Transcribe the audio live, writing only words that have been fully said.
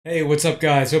Hey, what's up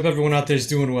guys? Hope everyone out there is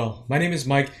doing well. My name is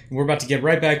Mike, and we're about to get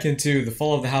right back into The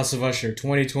Fall of the House of Usher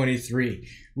 2023.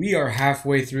 We are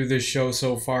halfway through this show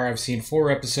so far. I've seen 4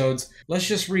 episodes. Let's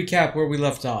just recap where we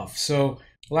left off. So,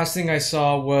 the last thing I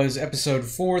saw was episode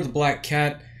 4, The Black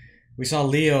Cat. We saw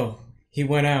Leo. He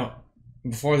went out.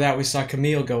 Before that, we saw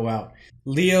Camille go out.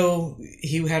 Leo,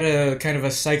 he had a kind of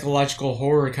a psychological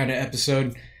horror kind of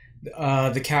episode.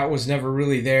 The cat was never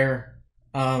really there,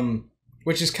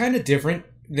 which is kind of different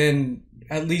than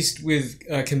at least with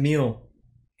Camille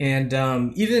and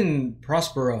even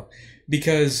Prospero,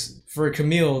 because for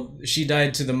Camille, she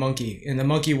died to the monkey, and the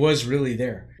monkey was really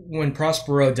there. When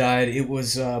Prospero died, it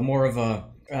was more of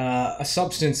a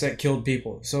substance that killed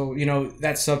people. So, you know,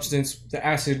 that substance, the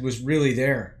acid, was really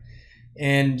there.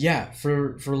 And yeah,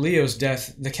 for Leo's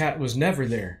death, the cat was never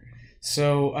there.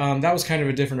 So that was kind of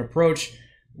a different approach.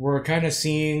 We're kind of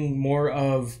seeing more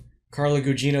of Carla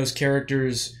Gugino's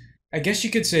character's, I guess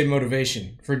you could say,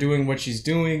 motivation for doing what she's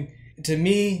doing. To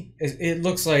me, it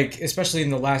looks like, especially in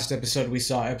the last episode we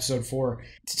saw, episode 4,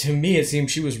 to me it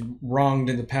seems she was wronged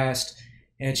in the past,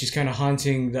 and she's kind of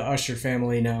haunting the Usher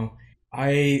family now.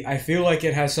 I feel like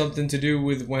it has something to do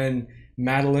with when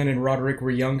Madeline and Roderick were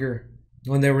younger,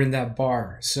 when they were in that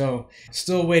bar. So,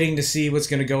 still waiting to see what's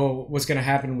gonna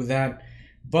happen with that.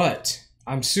 But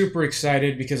I'm super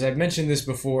excited because I've mentioned this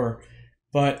before.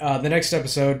 But the next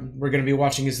episode we're going to be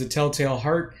watching is The Telltale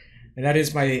Heart, and that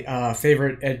is my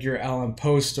favorite Edgar Allan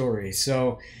Poe story.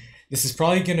 So this is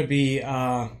probably going to be,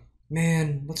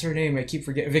 man, what's her name? I keep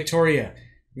forgetting. Victoria.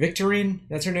 Victorine?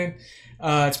 That's her name?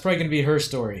 It's probably going to be her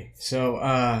story. So,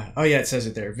 oh yeah, it says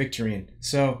it there, Victorine.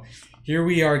 So here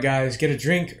we are, guys. Get a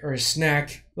drink or a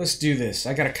snack. Let's do this.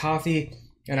 I got a coffee,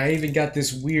 and I even got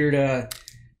this weird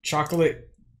chocolate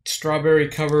strawberry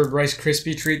covered Rice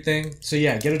Krispie treat thing. So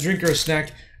yeah, get a drink or a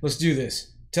snack. Let's do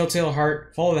this. Telltale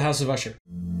Heart, Fall of the House of Usher.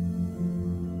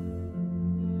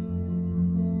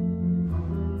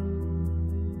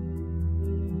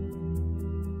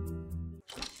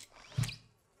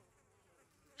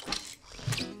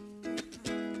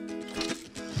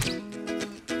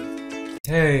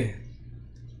 Hey,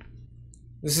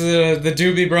 this is the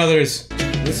Doobie Brothers.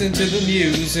 Listen to the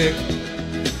music.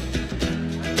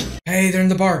 Hey, they're in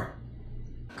the bar.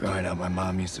 Growing up, my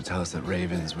mom used to tell us that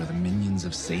ravens were the minions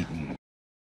of Satan.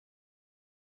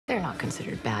 They're not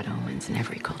considered bad omens in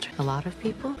every culture. A lot of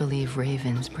people believe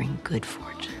ravens bring good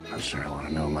fortune. I'm sure I want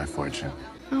to know my fortune.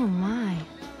 Oh my.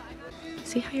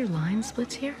 See how your line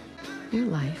splits here? Your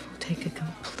life will take a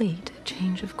complete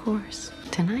change of course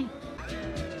tonight.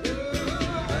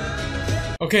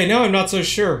 Okay, now I'm not so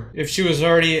sure if she was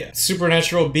already a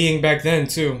supernatural being back then,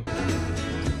 too.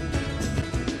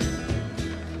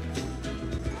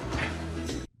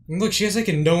 And look, she has like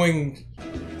a knowing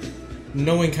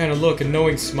kind of look, a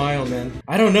knowing smile, man.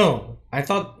 I don't know. I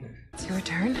thought... It's your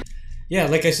turn? Yeah,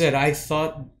 like I said, I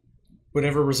thought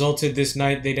whatever resulted this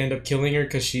night, they'd end up killing her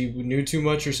because she knew too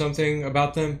much or something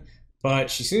about them. But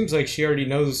she seems like she already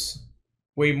knows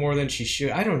way more than she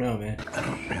should. I don't know, man. I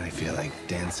don't really feel like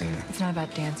dancing. It's not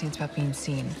about dancing, it's about being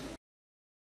seen.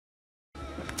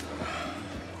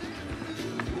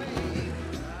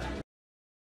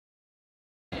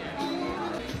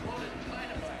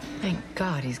 Thank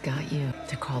God he's got you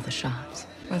to call the shots.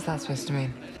 What's that supposed to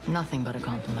mean? Nothing but a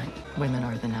compliment. Women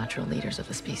are the natural leaders of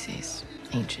the species.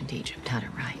 Ancient Egypt had it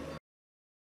right.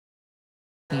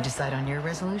 You decide on your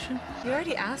resolution? You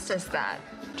already asked us that.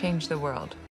 Change the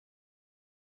world.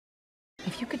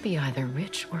 If you could be either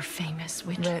rich or famous,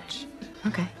 which... Rich.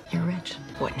 Okay, you're rich.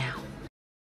 What now?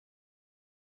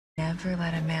 Never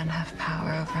let a man have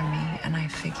power over me, and I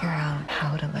figure out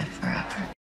how to live forever.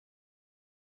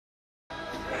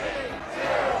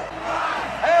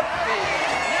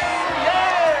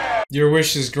 Your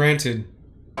wish is granted.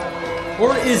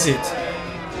 Or is it?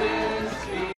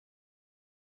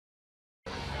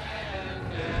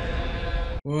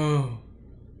 Whoa.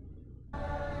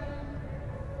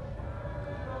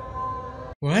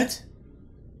 What?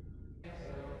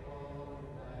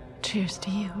 Cheers to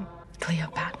you,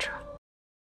 Cleopatra.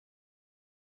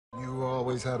 You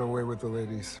always had a way with the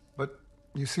ladies, but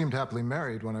you seemed happily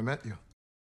married when I met you.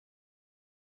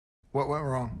 What went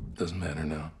wrong? Doesn't matter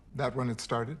now. That when it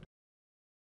started?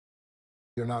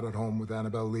 You're not at home with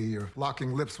Annabelle Lee. You're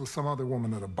locking lips with some other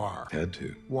woman at a bar. Had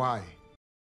to. Why?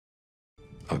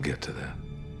 I'll get to that.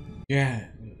 Yeah,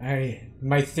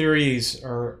 my theories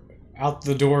are out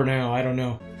the door now. I don't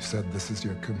know. You said this is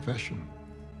your confession.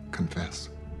 Confess.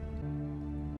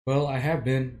 Well, I have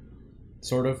been.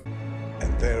 Sort of.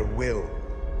 And their will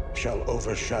shall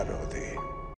overshadow thee.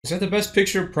 Is that the best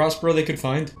picture of Prospero they could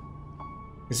find?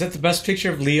 Is that the best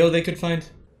picture of Leo they could find?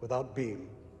 Without being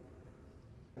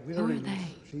Who are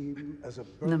they?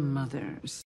 The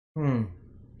mothers.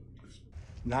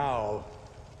 Now,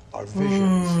 our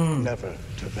visions never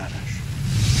to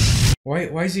vanish.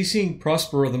 Why is he seeing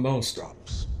Prospero the most?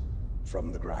 Drops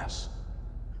from the grass.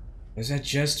 Is that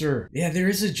Jester? Yeah, there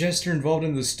is a Jester involved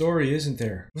in the story, isn't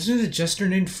there? Wasn't it a Jester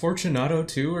named Fortunato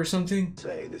too, or something?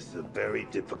 Say, this is a very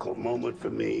difficult moment for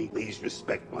me. Please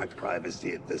respect my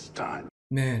privacy at this time.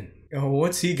 Man, oh,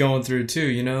 what's he going through too,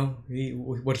 you know?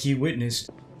 What he witnessed.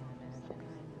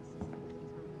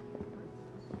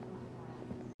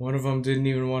 One of them didn't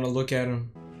even want to look at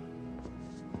him.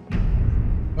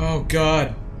 Oh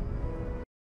God.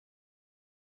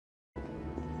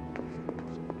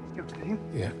 You okay?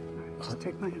 Yeah. Just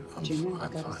take my hand.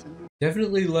 I'm fine.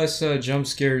 Definitely less jump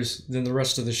scares than the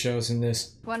rest of the shows in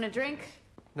this. Want a drink?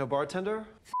 No bartender?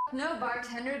 No,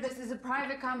 bartender. This is a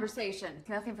private conversation.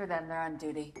 Nothing for them. They're on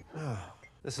duty.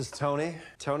 This is Tony.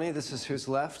 Tony, this is who's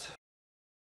left.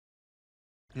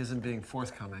 He isn't being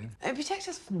forthcoming. It protects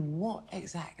us from what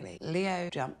exactly? Leo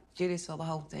jumped. Julie saw the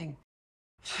whole thing.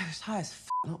 She was high as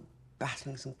not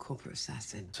battling some corporate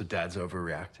assassin. So Dad's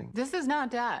overreacting? This is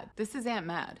not Dad. This is Aunt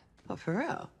Mad. What, for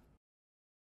real?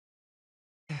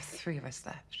 There are 3 of us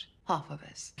left. Half of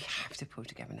us. We have to pull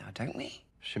together now, don't we?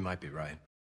 She might be right.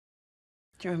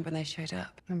 Do you remember when they showed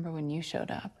up? Remember when you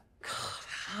showed up? God,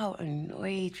 how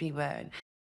annoyed we were.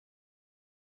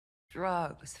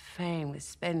 Drugs, fame, the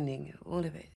spending, all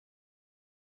of it.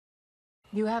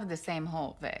 You have the same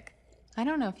hole, Vic. I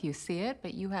don't know if you see it,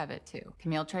 but you have it too.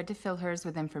 Camille tried to fill hers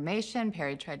with information,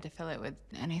 Perry tried to fill it with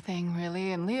anything,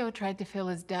 really, and Leo tried to fill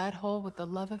his dad hole with the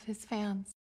love of his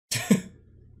fans.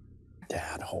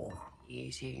 Dad hole.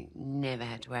 You two never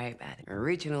had to worry about it.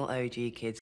 Original OG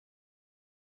kids.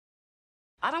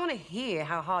 I don't want to hear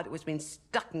how hard it was being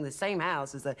stuck in the same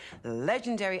house as the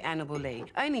legendary Annabelle Lee,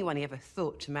 only one he ever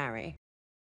thought to marry.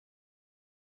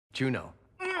 Juno.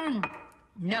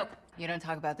 Nope. You don't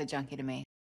talk about the junkie to me.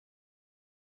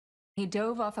 He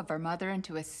dove off of our mother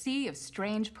into a sea of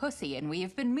strange pussy, and we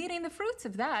have been meeting the fruits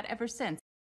of that ever since.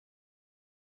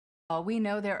 All we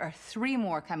know, there are 3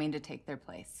 more coming to take their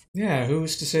place. Yeah,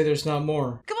 who's to say there's not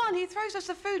more? Come on, he throws us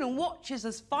the food and watches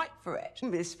us fight for it.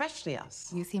 Especially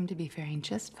us. You seem to be faring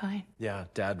just fine. Yeah,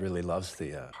 Dad really loves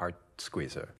the heart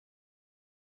squeezer.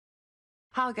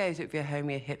 How goes it with your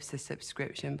homie hipster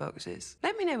subscription boxes?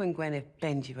 Let me know when Gwyneth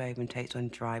bends you over and takes on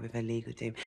drive with her legal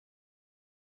team.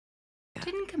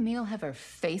 Didn't Camille have her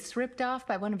face ripped off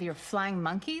by one of your flying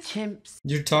monkeys? Chimps.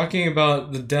 You're talking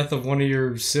about the death of one of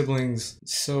your siblings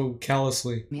so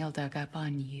callously. Camille dug up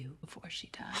on you before she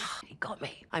died. He got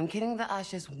me. I'm killing the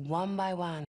Ushers one by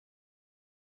one.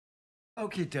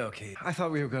 Okie dokie. I thought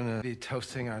we were gonna be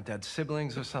toasting our dead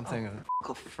siblings or something.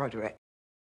 God, Frederick.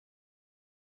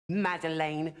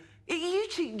 Madeleine. You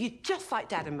two, you're just like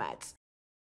Dad and Mads.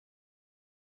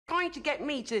 Trying to get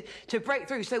me to break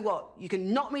through, so what? You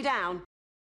can knock me down?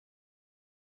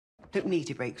 Don't need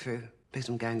to break through, because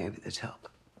I'm going over the top.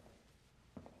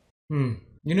 You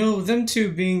know, them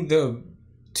two being the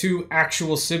 2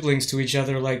 actual siblings to each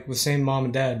other, like the same mom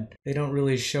and dad, they don't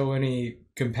really show any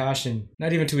compassion.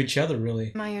 Not even to each other,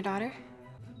 really. Am I your daughter?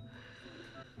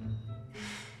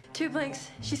 2 blanks.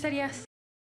 She said yes.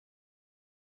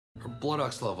 Her blood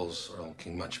ox levels are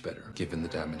looking much better, given the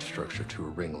damaged structure to her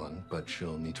ring lung, but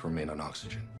she'll need to remain on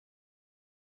oxygen.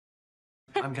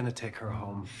 I'm gonna take her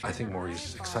home. I think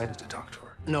Maury's excited to talk to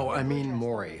her. No, I mean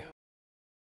Maury.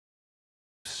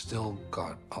 Still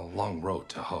got a long road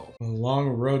to hoe. A long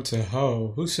road to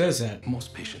hoe? Who says that?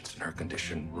 Most patients in her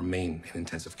condition remain in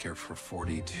intensive care for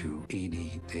 40 to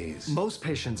 80 days. Most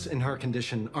patients in her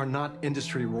condition are not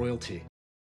industry royalty.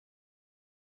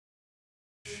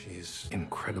 She's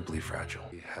incredibly fragile.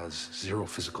 She has 0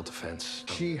 physical defense.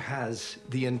 She has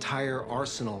the entire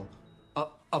arsenal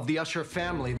of the Usher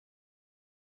family.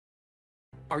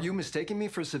 Are you mistaking me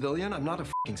for a civilian? I'm not a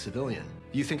fucking civilian.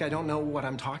 You think I don't know what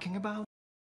I'm talking about?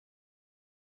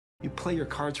 You play your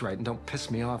cards right and don't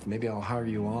piss me off. Maybe I'll hire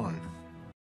you on.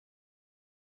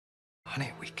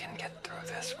 Honey, we can get through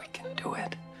this. We can do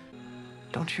it.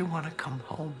 Don't you want to come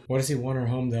home? Why does he want her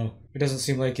home, though? It doesn't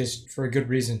seem like it's for a good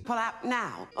reason. Pull out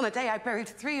now, on the day I buried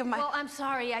 3 of my... Well, I'm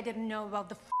sorry I didn't know about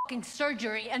the fucking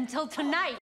surgery until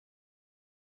tonight.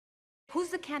 Who's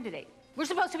the candidate? We're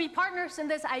supposed to be partners in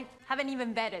this. I haven't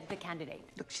even vetted the candidate.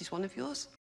 Look, she's one of yours.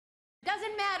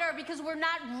 Doesn't matter because we're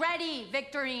not ready,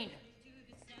 Victorine.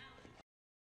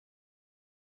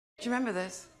 Do you remember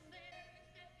this?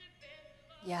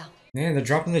 Yeah. Man, they're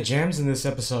dropping the jams in this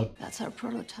episode. That's our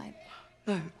prototype.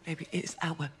 No, baby, it's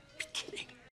our beginning.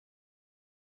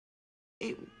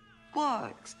 It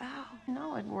works, Al.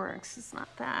 No, it works. It's not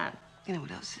that. You know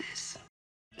what else is?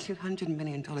 $200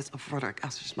 million of Roderick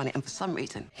Usher's money, and for some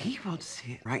reason, he wants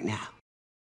it right now.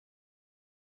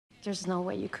 There's no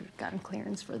way you could have gotten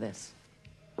clearance for this.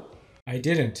 I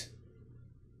didn't.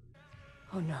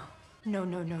 Oh, no. No,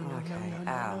 no, no, no, Okay. no,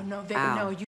 no, Ow. no, no, no, Ow.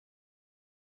 no,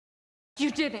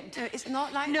 you didn't. No, it's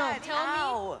not like No, that. tell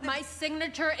Ow. me my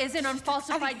signature isn't on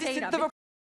falsified This is data. the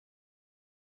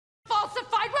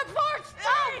Falsified reports!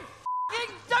 Oh,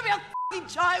 don't be a f***ing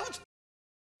child!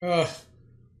 Ugh.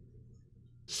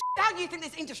 How do you think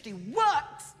this industry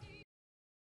works?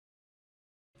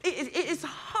 It is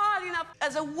hard enough.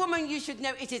 As a woman, you should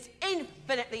know it is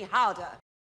infinitely harder.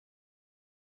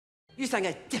 You sang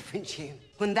a different tune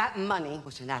when that money,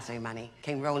 which lasso money,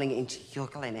 came rolling into your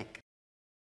clinic.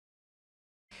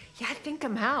 Yeah, I think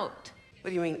I'm out.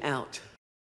 What do you mean out?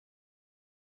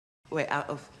 Wait, out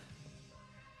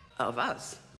of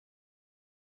us?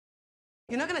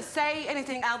 You're not going to say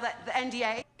anything out of the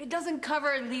NDA? It doesn't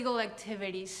cover illegal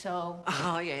activities, so...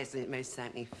 Oh, yes, it most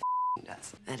certainly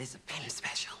does. That is a pen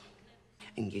special.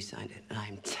 And you signed it, and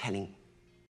I'm telling.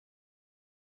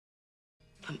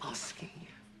 I'm asking you.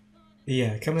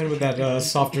 Yeah, come in with that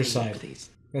softer side. Please.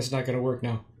 That's not gonna work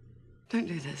now. Don't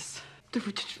do this. They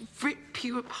would just rip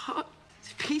you apart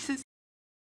to pieces.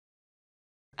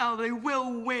 Oh, they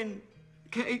will win.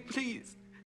 Okay, please.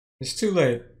 It's too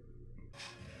late.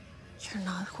 You're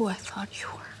not who I thought you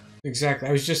were. Exactly.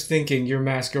 I was just thinking your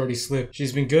mask already slipped.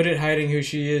 She's been good at hiding who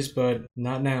she is, but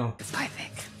not now. I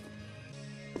think.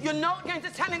 You're not going to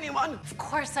tell anyone. Of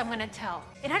course I'm gonna tell.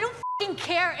 And I don't f***ing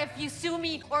care if you sue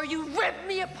me or you rip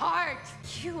me apart.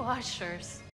 You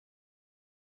ushers.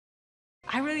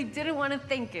 I really didn't want to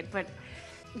think it, but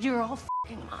you're all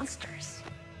f***ing monsters.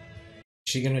 Is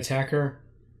she gonna attack her?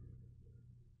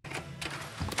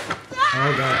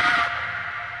 Oh god.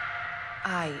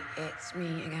 It's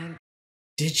me again.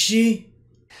 Did she?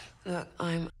 Look,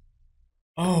 I'm...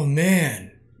 Oh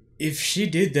man. If she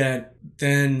did that,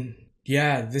 then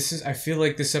yeah, I feel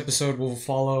like this episode will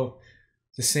follow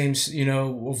the same,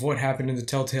 of what happened in the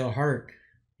Telltale Heart.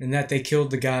 And that they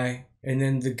killed the guy, and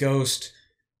then the ghost,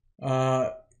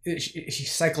 he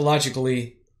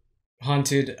psychologically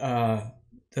haunted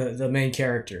the main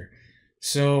character.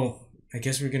 So I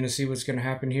guess we're gonna see what's gonna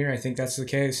happen here. I think that's the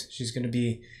case. She's gonna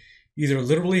be either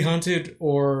literally haunted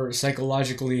or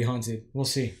psychologically haunted. We'll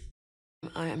see.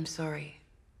 I am sorry.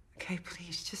 Okay,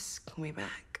 please, just call me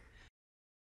back.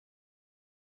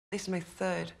 This is my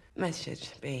third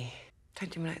message, B.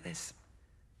 Don't do me like this.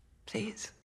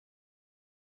 Please.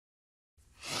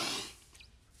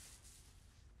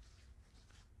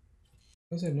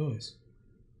 What's that noise?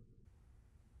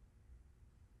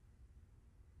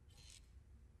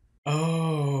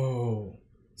 Oh,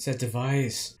 it's that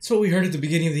device. That's what we heard at the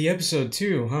beginning of the episode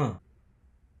too, huh?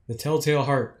 The Telltale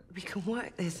Heart. We can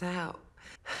work this out.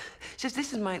 Just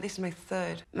this is my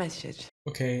third message.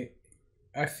 Okay,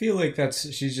 I feel like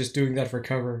she's just doing that for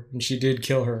cover, and she did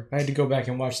kill her. I had to go back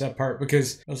and watch that part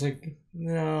because I was like,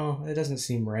 no, that doesn't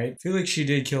seem right. I feel like she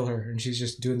did kill her, and she's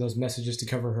just doing those messages to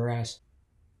cover her ass.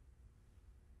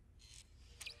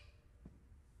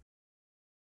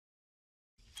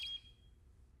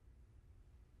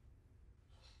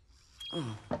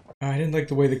 Oh. I didn't like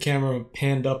the way the camera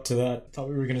panned up to that. Thought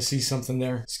we were gonna see something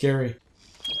there. Scary.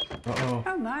 Uh-oh.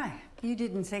 Oh my, you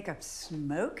didn't take up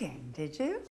smoking, did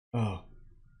you? Oh.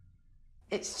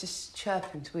 It's just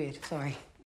chirping. It's weird. Sorry.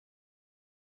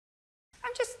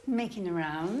 I'm just making the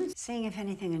rounds, seeing if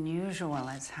anything unusual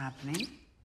is happening.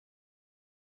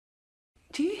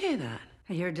 Do you hear that?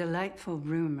 Your delightful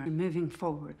rumor moving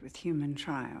forward with human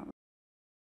trials.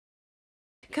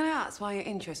 Can I ask why you're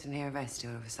interested in hearing Vesti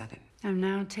all of a sudden? I'm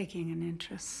now taking an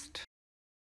interest.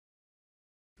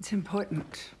 It's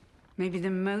important. Maybe the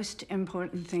most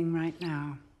important thing right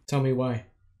now. Tell me why.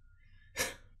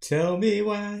 Tell me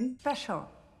why. Special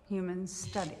human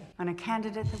study on a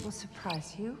candidate that will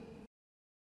surprise you.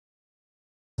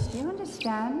 Do you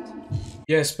understand?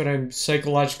 Yes, but I'm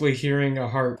psychologically hearing a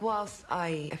heart. Whilst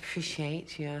I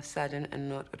appreciate your sudden and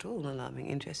not at all alarming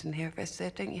interest in hearing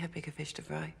Vesti, don't you have bigger fish to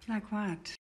fry? Like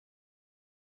what?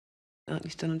 Aren't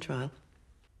you still on trial?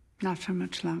 Not for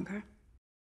much longer.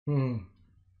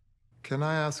 Can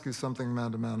I ask you something,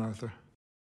 man-to-man, Arthur?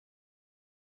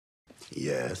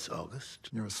 Yes, August.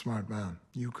 You're a smart man.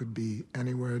 You could be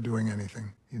anywhere doing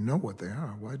anything. You know what they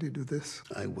are. Why do you do this?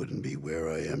 I wouldn't be where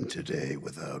I am today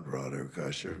without Roderick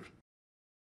Usher.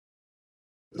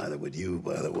 Neither would you,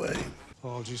 by the way.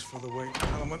 Apologies for the wait,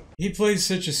 gentlemen. He plays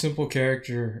such a simple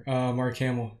character, Mark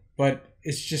Hamill, but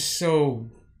it's just so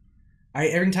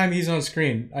Every time he's on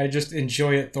screen, I just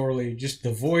enjoy it thoroughly. Just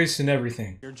the voice and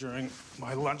everything. Here during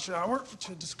my lunch hour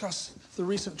to discuss the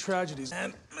recent tragedies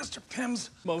and Mr. Pym's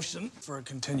motion for a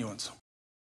continuance.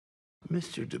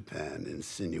 Mr. Dupin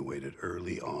insinuated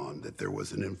early on that there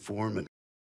was an informant.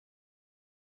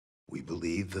 We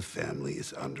believe the family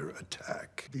is under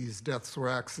attack. These deaths were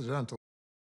accidental.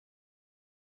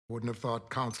 Wouldn't have thought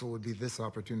counsel would be this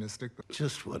opportunistic. But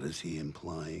Just what is he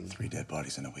implying? 3 dead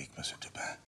bodies in a week, Mr.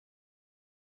 Dupin.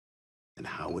 And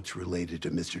how it's related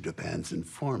to Mr. Dupin's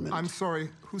informant. I'm sorry,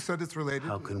 who said it's related?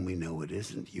 How can we know it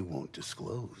isn't? You won't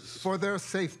disclose. For their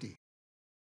safety.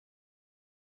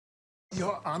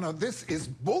 Your Honor, this is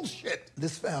bullshit.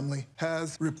 This family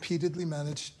has repeatedly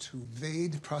managed to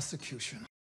evade prosecution.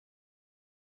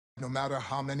 No matter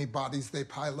how many bodies they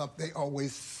pile up, they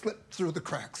always slip through the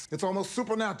cracks. It's almost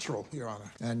supernatural, Your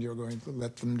Honor. And you're going to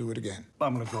let them do it again.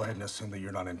 I'm going to go ahead and assume that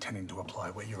you're not intending to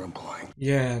apply what you're implying.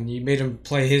 Yeah, and you made him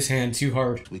play his hand too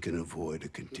hard. We can avoid a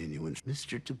continuance.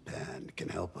 Mr. Dupin can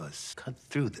help us cut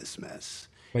through this mess.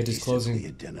 By disclosing. He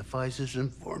simply identifies his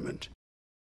informant.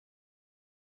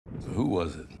 So who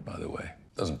was it, by the way?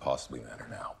 Doesn't possibly matter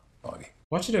now, Augie.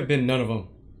 Why should it have been none of them?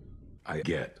 I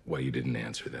get why you didn't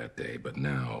answer that day, but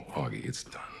now, Augie, it's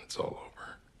done. It's all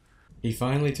over. He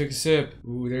finally took a sip.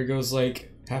 Ooh, there goes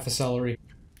like half a celery.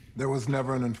 There was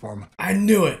never an informant. I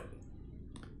knew it!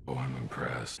 Oh, I'm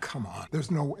impressed. Come on. There's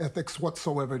no ethics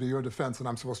whatsoever to your defense, and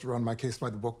I'm supposed to run my case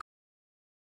by the book.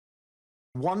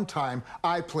 One time,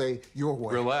 I play your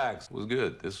way. Relax. It was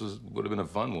good. This would have been a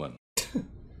fun one.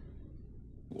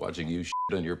 Watching you shit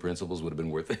on your principles would have been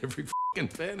worth every fucking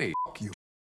penny. Fuck you.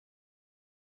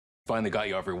 Finally got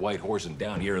you off your white horse and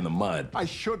down here in the mud. I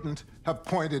shouldn't have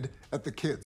pointed at the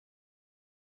kids.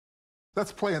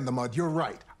 Let's play in the mud. You're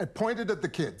right. I pointed at the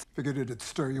kids. Figured it'd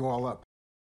stir you all up.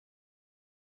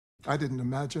 I didn't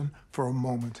imagine for a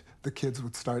moment the kids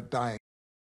would start dying.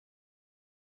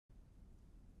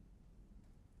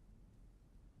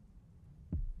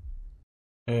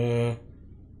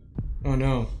 Oh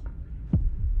no.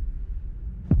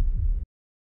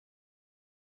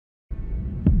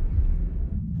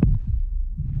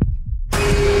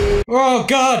 Oh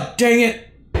god, dang it!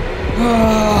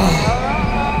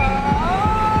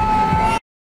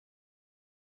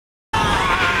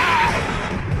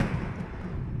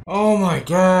 Oh my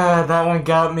god, that one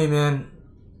got me, man.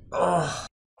 Ugh.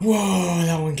 Whoa,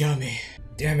 that one got me.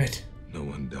 Damn it. No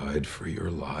one died for your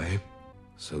lie,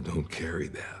 so don't carry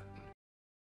that.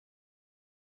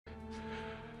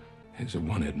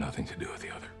 One had nothing to do with the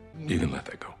other. You can let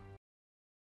that go.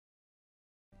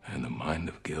 And the mind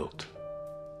of guilt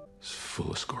is full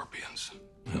of scorpions,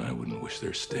 and I wouldn't wish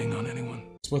their sting on anyone.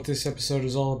 It's what this episode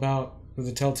is all about, with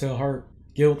a telltale heart.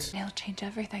 Guilt. It'll change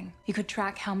everything. You could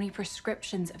track how many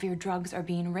prescriptions of your drugs are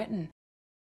being written.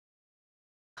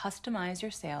 Customize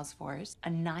your sales force,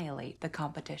 annihilate the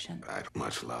competition. I don't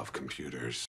much love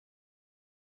computers.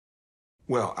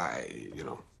 Well,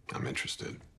 I'm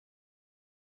interested.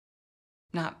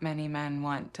 Not many men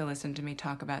want to listen to me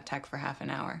talk about tech for half an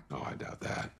hour. Oh, I doubt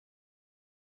that.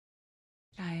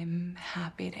 I'm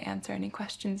happy to answer any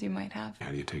questions you might have. How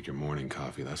do you take your morning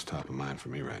coffee? That's top of mind for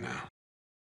me right now.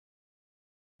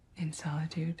 In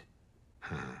solitude.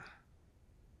 Huh.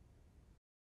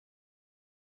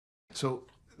 So,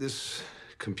 this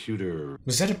computer...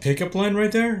 Was that a pickup line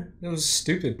right there? That was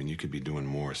stupid. I mean, you could be doing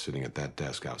more sitting at that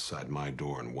desk outside my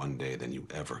door in one day than you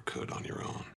ever could on your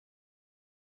own.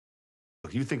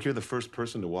 Look, you think you're the first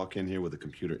person to walk in here with a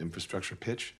computer infrastructure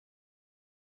pitch?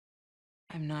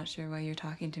 I'm not sure why you're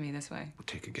talking to me this way. Well,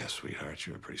 take a guess, sweetheart.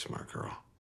 You're a pretty smart girl.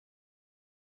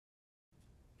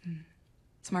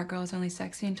 Smart girls only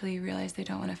sexy until you realize they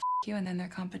don't want to f you, and then they're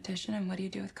competition. And what do you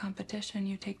do with competition?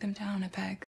 You take them down a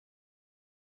peg.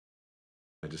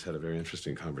 I just had a very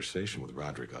interesting conversation with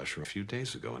Roderick Usher a few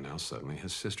days ago, and now suddenly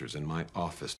his sister's in my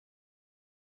office.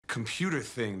 Computer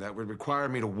thing that would require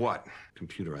me to what?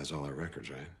 Computerize all our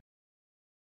records, right?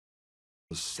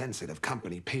 Those sensitive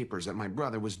company papers that my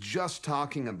brother was just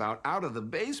talking about out of the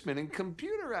basement and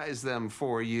computerize them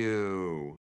for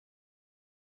you.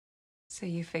 So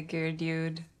you figured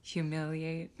you'd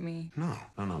humiliate me? No.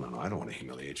 I don't want to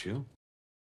humiliate you.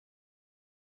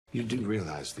 You do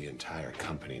realize the entire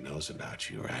company knows about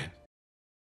you, right?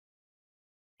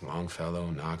 Longfellow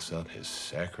knocks up his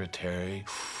secretary.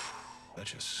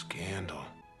 Such a scandal.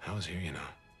 I was here, you know.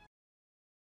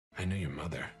 I knew your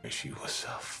mother. She was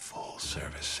a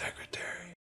full-service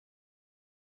secretary.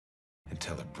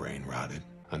 Until her brain rotted.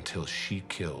 Until she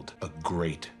killed a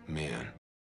great man.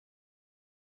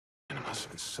 And it must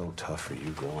have been so tough for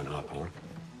you growing up, huh?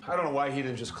 I don't know why he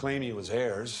didn't just claim you as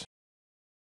heirs.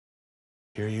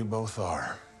 Here you both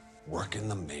are. Work in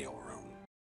the mailroom.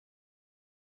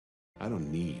 I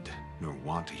don't need nor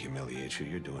want to humiliate you.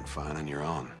 You're doing fine on your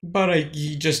own. But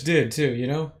you just did too, you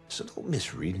know? So don't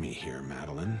misread me here,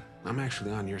 Madeline. I'm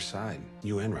actually on your side.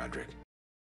 You and Roderick.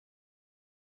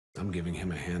 I'm giving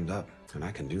him a hand up, and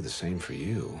I can do the same for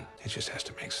you. It just has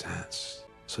to make sense.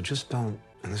 So just don't,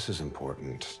 and this is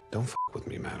important, don't f with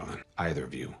me, Madeline. Either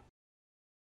of you.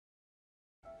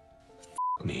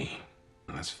 F me.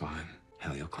 That's fine.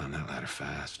 Hell, you'll climb that ladder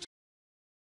fast.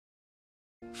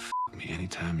 F me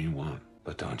anytime you want,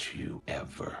 but don't you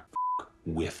ever f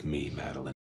with me,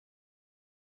 Madeline.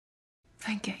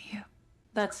 I get you.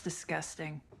 That's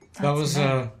disgusting. That was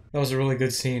a really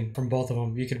good scene from both of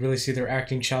them. You could really see their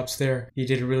acting chops there. He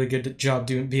did a really good job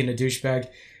being a douchebag,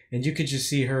 and you could just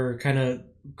see her kind of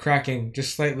cracking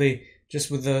just slightly, just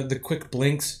with the quick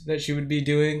blinks that she would be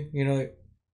doing, you know,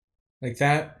 like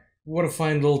that. What a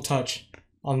fine little touch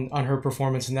on her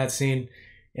performance in that scene,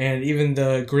 and even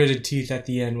the gritted teeth at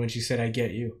the end when she said, "I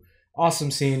get you."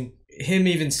 Awesome scene. Him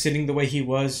even sitting the way he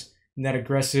was in that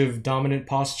aggressive, dominant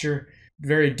posture.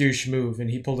 Very douche move,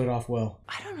 and he pulled it off well.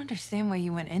 I don't understand why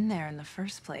you went in there in the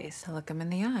first place. To look him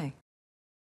in the eye.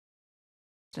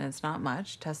 And it's not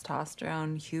much.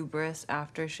 Testosterone, hubris,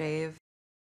 aftershave.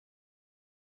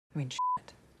 I mean,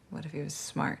 shit. What if he was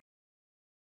smart?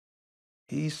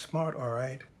 He's smart, all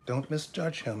right. Don't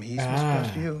misjudge him. He's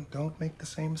misjudged you. Don't make the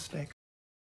same mistake.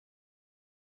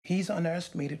 He's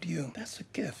underestimated you. That's a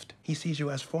gift. He sees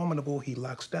you as formidable. He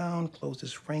locks down,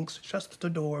 closes ranks, shuts the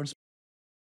doors.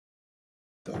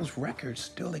 Those records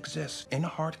still exist in a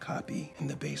hard copy in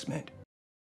the basement.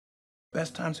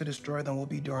 Best times to destroy them will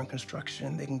be during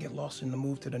construction. They can get lost in the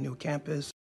move to the new campus.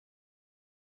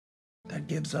 That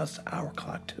gives us our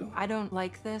clock, too. I don't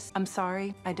like this. I'm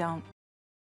sorry. I don't.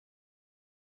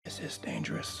 This is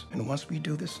dangerous. And once we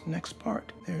do this next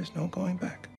part, there is no going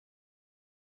back.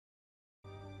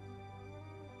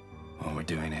 Well, we're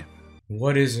doing it.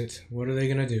 What is it? What are they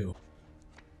gonna do?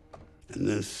 And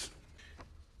this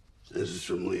is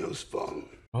from Leo's phone.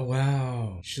 Oh,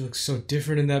 wow. She looks so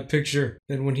different in that picture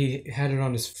than when he had it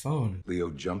on his phone. Leo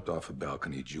jumped off a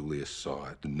balcony. Julius saw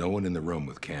it. No one in the room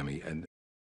with Cammy, and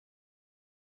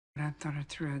I thought it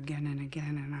through again and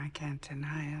again, and I can't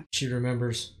deny it. She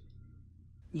remembers.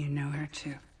 You know her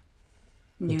too.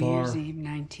 The New bar. Year's Eve,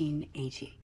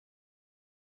 1980.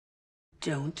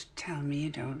 Don't tell me you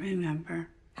don't remember.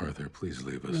 Arthur, please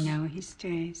leave us. No, he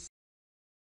stays.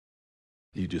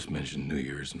 You just mentioned New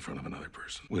Year's in front of another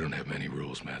person. We don't have many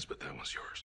rules, Mads, but that one's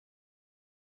yours.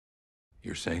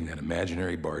 You're saying that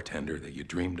imaginary bartender that you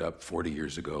dreamed up 40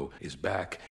 years ago is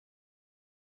back?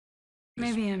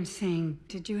 Maybe I'm saying,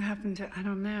 did you happen to, I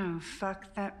don't know,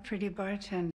 fuck that pretty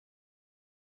bartender?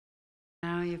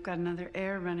 Now you've got another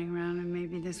heir running around, and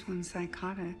maybe this one's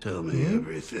psychotic. Tell me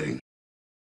everything.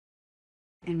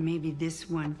 And maybe this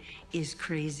one is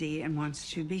crazy and wants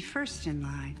to be first in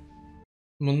line.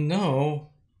 Well, no.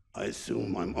 I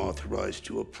assume I'm authorized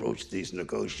to approach these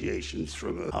negotiations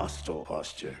from a hostile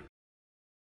posture.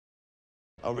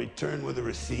 I'll return with a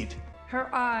receipt.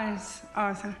 Her eyes,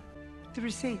 Arthur. The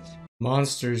receipt.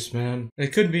 Monsters, man.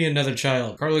 It could be another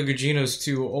child. Carla Gugino's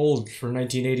too old for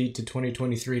 1980 to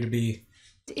 2023 to be.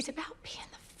 It's about being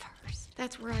the first.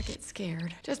 That's where I get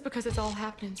scared. Just because it's all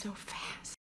happening so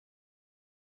fast.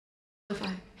 If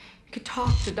I could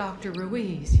talk to Dr.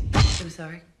 Ruiz. I'm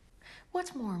sorry.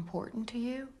 What's more important to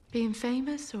you? Being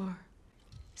famous or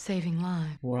saving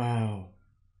lives? Wow.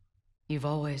 You've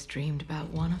always dreamed about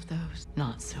one of those,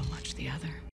 not so much the other.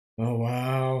 Oh,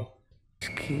 wow.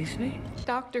 Excuse me?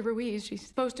 Dr. Ruiz, she's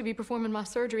supposed to be performing my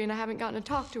surgery and I haven't gotten to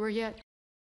talk to her yet.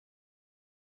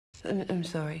 I'm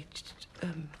sorry.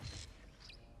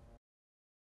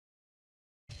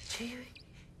 Do you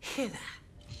hear that?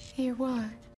 Hear what?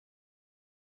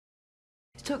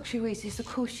 Dr. Ruiz, yes, of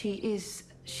course she is.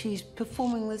 She's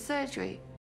performing the surgery.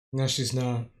 No, she's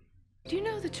not. Do you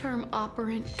know the term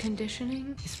operant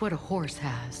conditioning? It's what a horse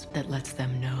has that lets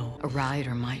them know a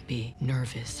rider might be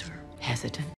nervous or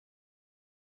hesitant.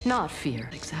 Not fear,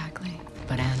 exactly.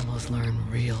 But animals learn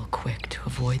real quick to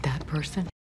avoid that person.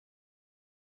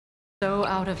 So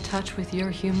out of touch with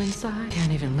your human side,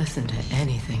 can't even listen to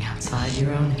anything outside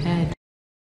your own head.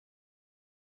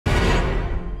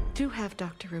 Do have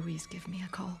Dr. Ruiz give me a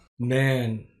call.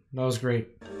 Man, that was great.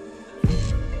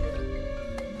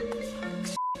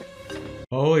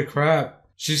 Holy crap.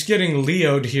 She's getting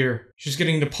Leo'd here. She's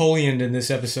getting Napoleoned in this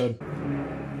episode.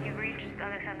 You've reached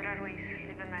Alessandra Ruiz.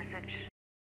 Leave a message.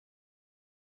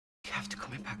 You have to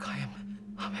call me back.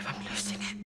 I'm losing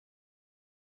it.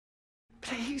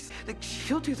 Please, look,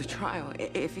 she'll do the trial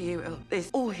if you will. This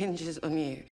all hinges on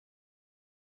you.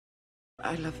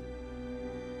 I love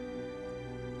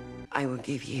I will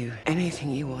give you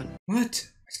anything you want. What?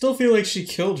 I still feel like she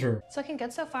killed her. It's looking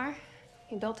good so far.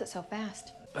 You built it so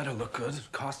fast. Better look good.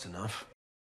 Cost enough.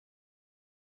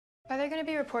 Are there going to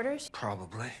be reporters?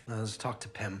 Probably. Let's talk to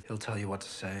Pim. He'll tell you what to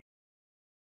say.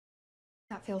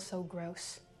 That feels so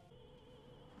gross.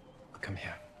 Come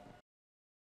here.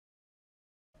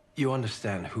 You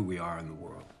understand who we are in the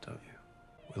world, don't you?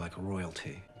 We're like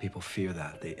royalty. People fear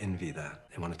that. They envy that.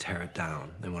 They want to tear it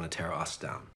down. They want to tear us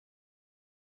down.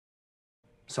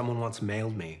 Someone once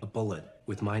mailed me a bullet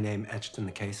with my name etched in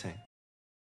the casing.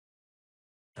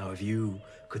 Now, if you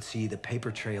could see the paper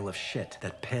trail of shit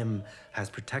that Pim has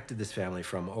protected this family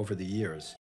from over the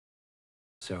years.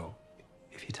 So,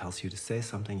 if he tells you to say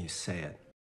something, you say it.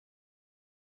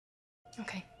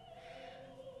 Okay.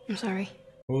 I'm sorry.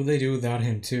 What would they do without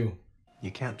him, too?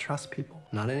 You can't trust people.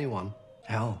 Not anyone.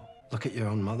 Hell, look at your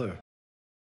own mother,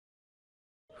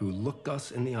 who looked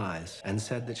us in the eyes and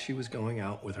said that she was going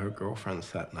out with her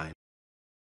girlfriends that night.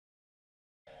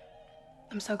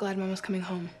 I'm so glad Mom was coming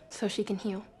home, so she can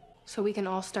heal. So we can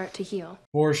all start to heal.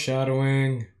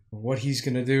 Foreshadowing what he's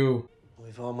gonna do.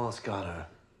 We've almost got her.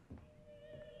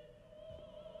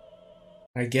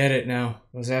 I get it now.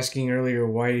 I was asking earlier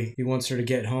why he wants her to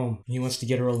get home. He wants to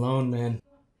get her alone, man.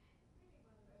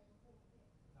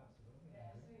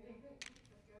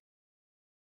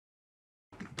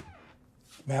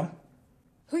 Ma'am?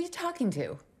 Who are you talking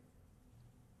to?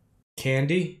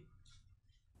 Candy?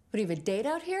 What, do you have a date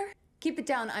out here? Keep it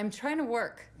down. I'm trying to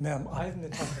work. Ma'am, I haven't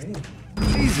been talking to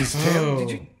anyone. Jesus, Tim. Oh,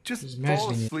 Did you just just fall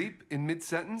imagining it. asleep in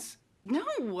mid-sentence?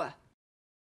 No!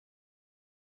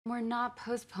 We're not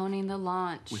postponing the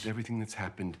launch. With everything that's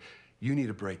happened, you need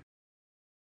a break.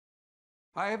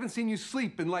 I haven't seen you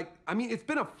sleep in it's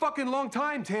been a fucking long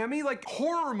time, Tammy. Like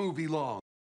horror movie long.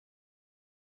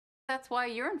 That's why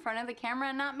you're in front of the camera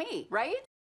and not me, right?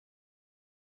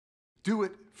 Do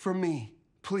it for me,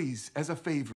 please, as a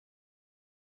favor.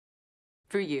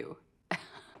 For you.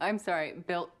 I'm sorry,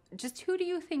 Bill. Just who do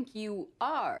you think you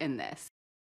are in this?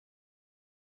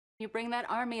 You bring that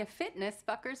army of fitness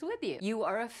fuckers with you. You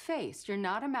are a face. You're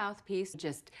not a mouthpiece.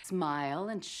 Just smile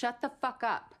and shut the fuck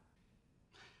up.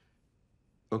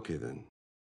 Okay, then.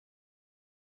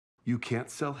 You can't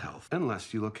sell health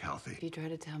unless you look healthy. You try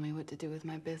to tell me what to do with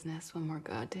my business one more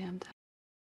goddamn time.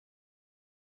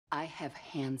 I have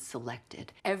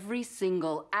hand-selected every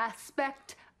single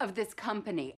aspect of this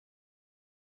company,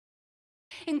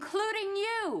 including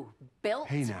you, Bill.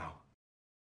 Hey, now.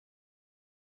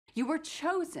 You were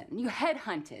chosen. You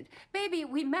headhunted. Baby,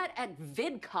 we met at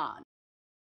VidCon.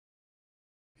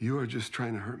 You are just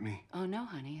trying to hurt me. Oh, no,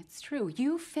 honey, it's true.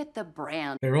 You fit the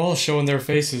brand. They're all showing their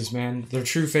faces, man. Their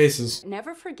true faces.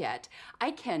 Never forget, I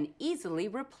can easily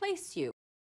replace you.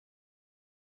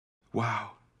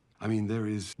 Wow. I mean, there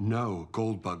is no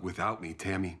gold bug without me,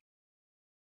 Tammy.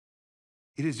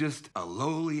 It is just a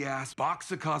lowly-ass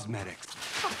box of cosmetics.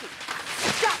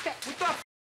 Stop it! What the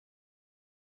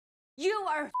You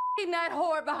are f***ing that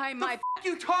whore behind my... What are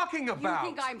you talking about? You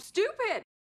think I'm stupid?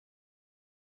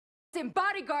 Some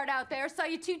bodyguard out there saw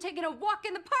you two taking a walk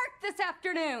in the park this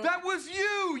afternoon. That was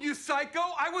you, you psycho!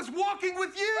 I was walking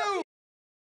with you!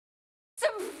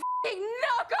 Some f***ing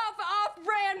knockoff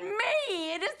off-brand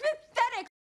me! It is pathetic!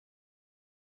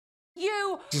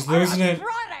 You She's are losing a it.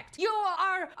 product! You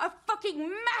are a fucking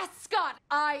mascot!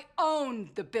 I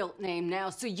own the built name now,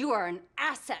 so you are an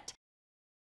asset.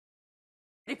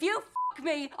 If you f***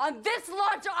 me on this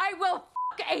launch, I will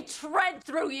f*** a tread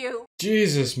through you!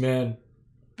 Jesus, man.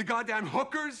 The goddamn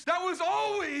hookers? That was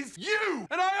always you!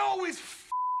 And I always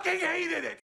fucking hated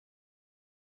it!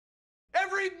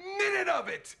 Every minute of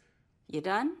it! You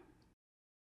done?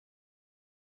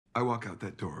 I walk out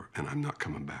that door and I'm not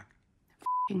coming back.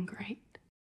 F***ing great.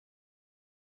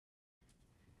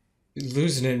 He's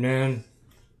losing it, man.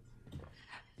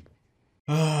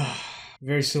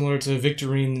 Very similar to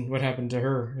Victorine, what happened to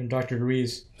her and Dr.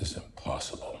 Ruiz. It's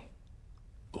impossible.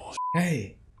 Bullshit.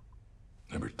 Hey.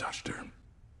 Never touched her.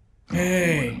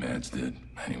 Hey. More than Mads did,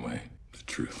 anyway. The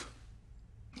truth.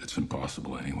 It's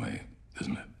impossible anyway,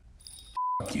 isn't it?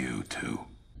 F*** you, too.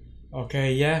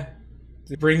 Okay, yeah.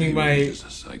 Bringing Maybe my... he's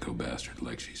just a psycho bastard,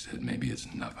 like she said. Maybe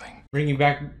it's nothing. Bringing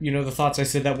back, you know, the thoughts I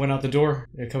said that went out the door.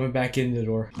 They're coming back in the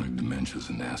door. Like dementia's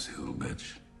a nasty little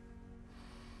bitch.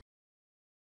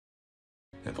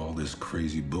 If all this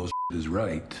crazy bullshit is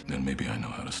right, then maybe I know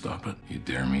how to stop it. You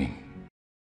dare me?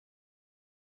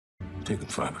 Take them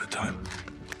 5 at a time.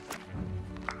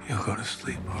 You'll go to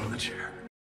sleep on the chair.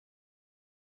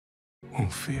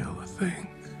 Won't feel a thing.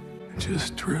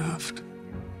 Just drift.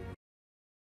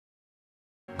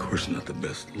 Of course, not the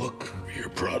best look for your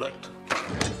product.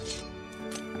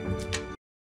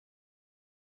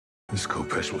 This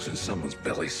Kopesh was in someone's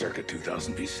belly circa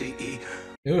 2000 BCE.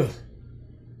 Ugh.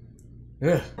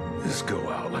 Ugh. Just go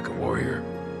out like a warrior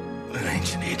in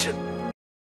ancient Egypt.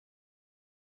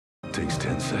 Takes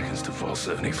 10 seconds to fall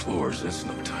 70 floors. That's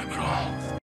no time at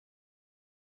all.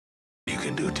 You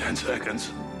can do 10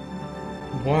 seconds.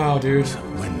 Wow, dude.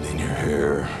 Some wind in your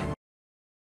hair.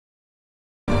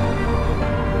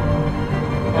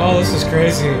 Oh, this is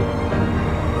crazy.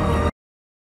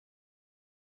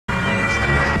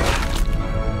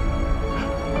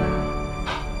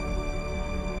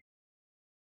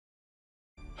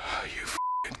 You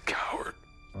fucking coward.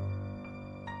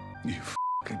 You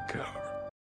fucking coward.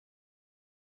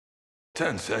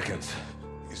 10 seconds.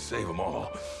 You save them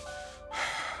all.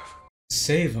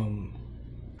 Save him.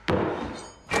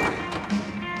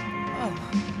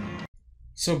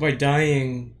 So by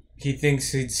dying, he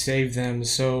thinks he'd save them.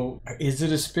 So is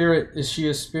it a spirit? Is she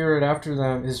a spirit after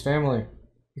them, his family?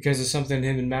 Because of something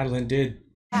him and Madeline did.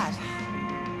 Dad.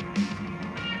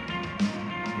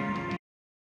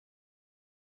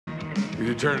 Will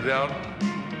you turn it down?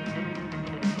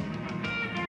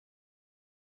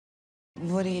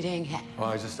 What are you doing here? Well,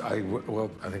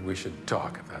 I think we should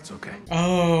talk if that's okay.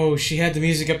 Oh, she had the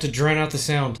music up to drown out the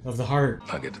sound of the heart.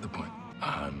 I'll get to the point.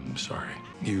 I'm sorry.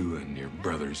 You and your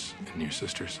brothers and your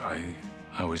sisters, I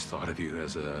always thought of you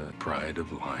as a pride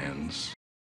of lions.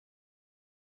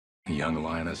 A young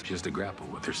lioness just to grapple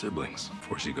with her siblings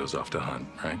before she goes off to hunt,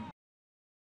 right?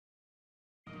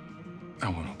 I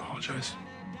want to apologize.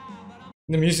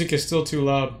 The music is still too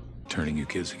loud. Turning you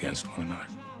kids against one another.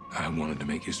 I wanted to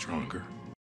make you stronger.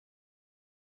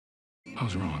 I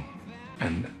was wrong.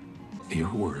 And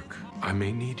your work, I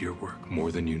may need your work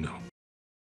more than you know.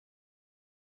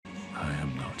 I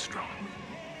am not strong.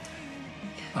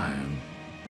 I am...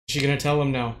 Is she gonna tell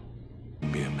him now?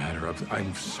 Be a matter of...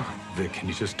 I'm sorry, Vic, can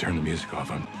you just turn the music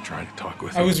off? I'm trying to talk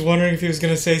with you. I was wondering if he was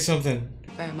gonna say something.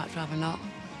 Very much rather not.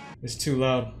 It's too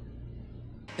loud.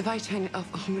 If I turn it off,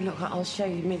 oh, look, I'll show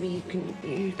you. Maybe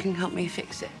you can help me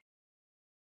fix it.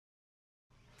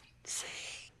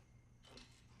 See?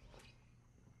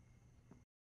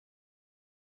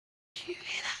 Do you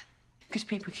hear that? Because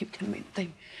people keep telling me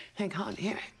they can't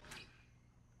hear it.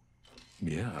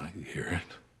 Yeah, I hear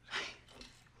it.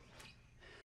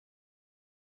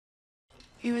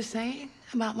 You were saying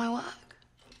about my work?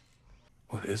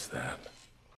 What is that?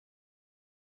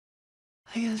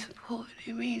 I get support.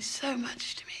 It means so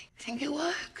much to me. I think it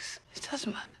works. It does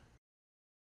work.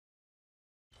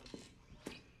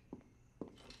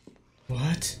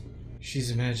 What?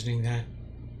 She's imagining that.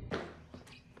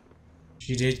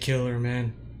 She did kill her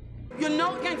man. You're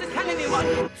not going to tell anyone!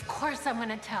 Of course I'm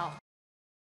gonna tell.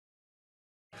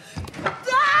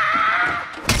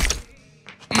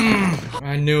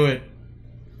 I knew it.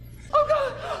 Oh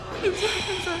God! I'm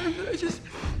sorry.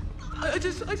 I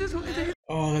just wanted to...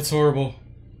 Oh, that's horrible.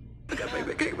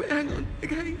 Okay, wait, hang on.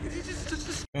 Okay,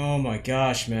 just... Oh my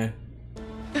gosh, man.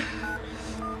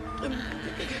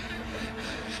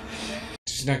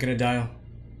 She's not gonna dial.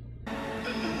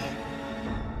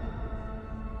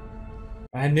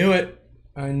 I knew it.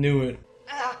 I knew it.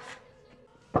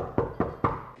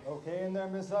 Okay in there,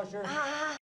 Miss Usher?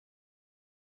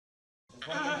 Just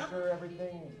want to make sure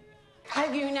everything...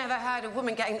 Have you never heard of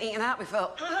women getting eaten out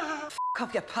before? F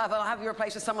off, you pervert. I'll have you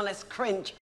replaced with someone less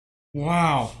cringe.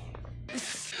 Wow.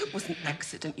 This was an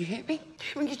accident, you hear me?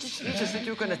 You just said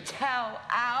you were going to tell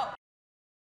out.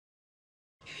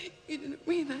 You didn't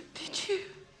mean that, did you?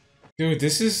 Dude,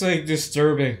 this is like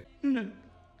disturbing. No,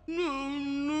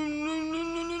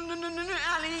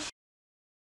 Ali.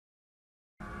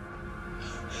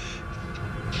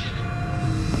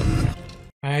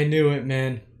 I knew it,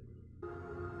 man.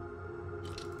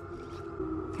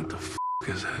 What the f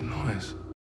is that noise?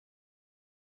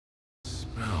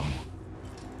 Smell.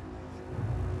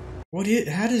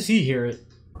 How does he hear it?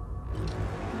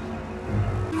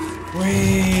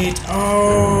 Wait.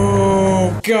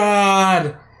 Oh,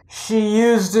 God. She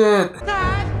used it.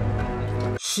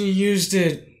 Dad. She used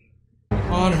it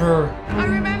on her. I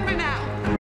remember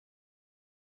now.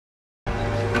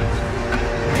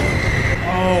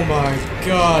 Oh my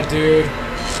God, dude.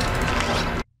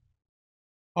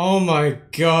 Oh my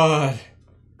God.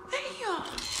 There you are.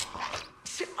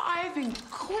 See, I've been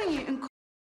calling you and calling.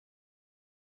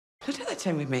 Don't do that to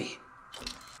him with me.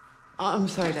 I'm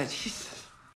sorry, Dad.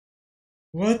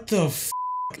 What the f?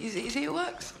 You see it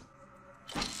works?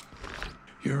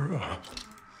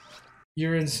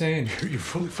 You're insane. You're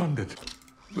fully funded.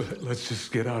 But let's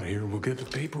just get out of here and we'll get the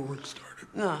paperwork started.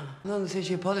 No, not until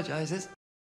she apologizes.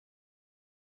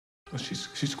 Well,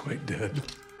 she's quite dead,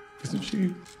 isn't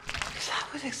she? That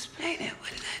would explain it,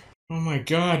 wouldn't it? Oh my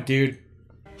God, dude.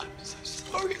 I'm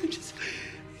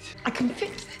I can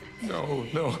fix it. No,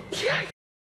 no. Yeah.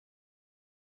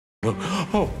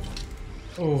 Oh.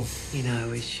 Oof. You know, I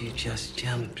wish you just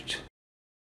jumped.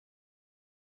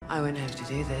 I wouldn't have to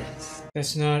do this.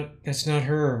 That's not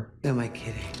her. Who am I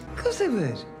kidding? Of course I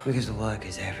would. Because the work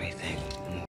is everything.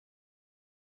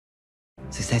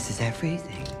 Success is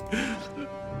everything.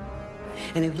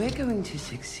 And if we're going to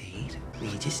succeed, we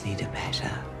just need a better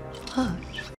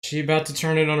push. She about to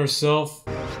turn it on herself.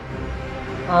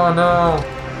 Oh no.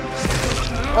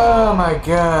 Oh my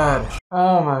god.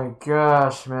 Oh my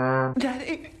gosh, man.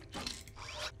 Daddy.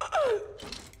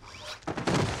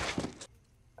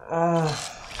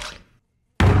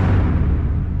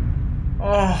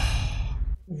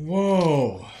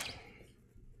 Whoa.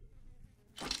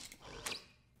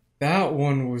 That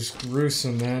one was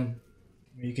gruesome, man.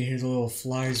 You can hear the little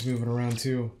flies moving around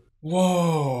too.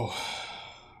 Whoa.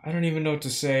 I don't even know what to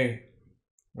say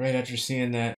right after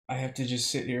seeing that. I have to just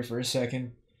sit here for a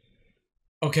second.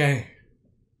 Okay.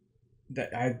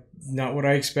 Not what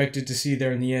I expected to see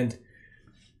there in the end.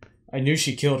 I knew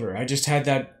she killed her. I just had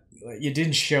that. You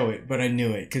didn't show it, but I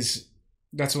knew it because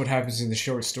that's what happens in the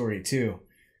short story too.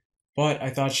 But I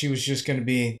thought she was just going to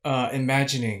be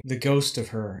imagining the ghost of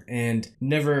her, and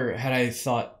never had I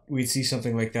thought we'd see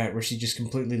something like that where she just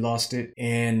completely lost it,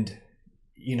 and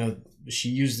you know,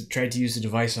 she tried to use the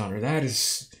device on her. That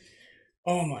is,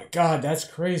 oh my god, that's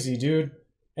crazy, dude.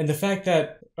 And the fact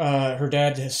that her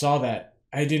dad saw that,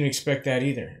 I didn't expect that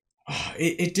either.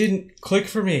 It didn't click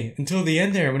for me until the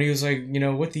end there when he was like, you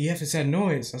know, what the F is that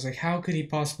noise? I was like, how could he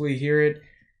possibly hear it?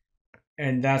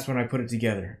 And that's when I put it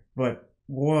together. But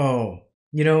whoa.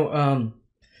 You know,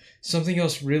 something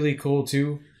else really cool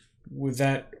too with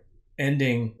that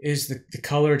ending is the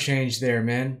color change there,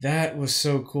 man. That was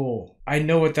so cool. I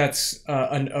know what that's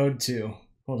an ode to.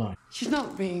 Hold on. She's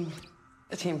not being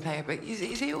a team player, but you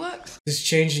see it works. This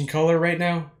change in color right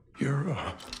now.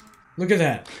 Look at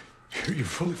that. You're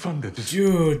fully funded.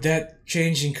 Dude, that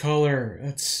change in color,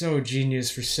 that's so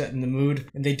genius for setting the mood.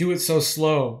 And they do it so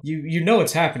slow. You know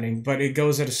it's happening, but it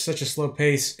goes at such a slow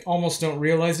pace. Almost don't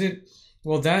realize it.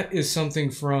 Well, that is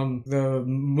something from the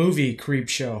movie Creep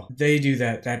Show. They do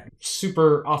that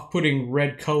super off-putting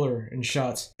red color in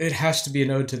shots. It has to be an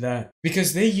ode to that.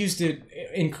 Because they used it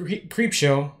in Creep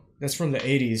Show, that's from the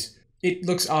 80s. It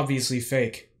looks obviously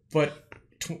fake. But,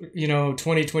 you know,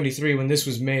 2023, when this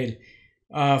was made,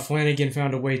 Flanagan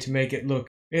found a way to make it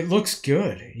looks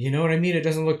good. You know what I mean? It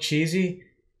doesn't look cheesy.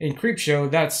 In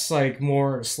Creepshow, that's like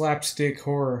more slapstick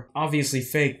horror, obviously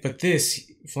fake, but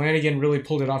this, Flanagan really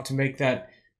pulled it off to make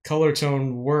that color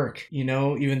tone work, you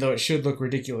know, even though it should look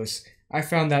ridiculous. I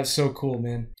found that so cool,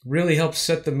 man. Really helps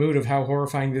set the mood of how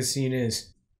horrifying this scene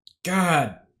is.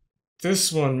 God,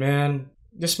 this one, man.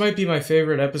 This might be my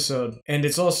favorite episode, and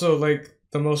it's also like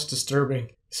the most disturbing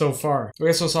so far. We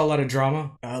also saw a lot of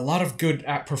drama, a lot of good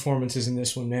performances in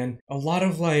this one, man. A lot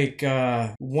of like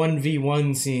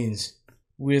 1v1 scenes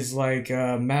with like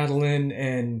Madeline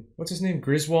and what's his name,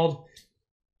 Griswold,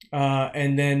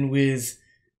 and then with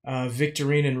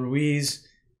Victorine and Ruiz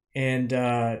and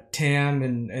Tam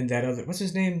and that other, what's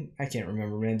his name? I can't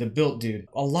remember, man. The built dude.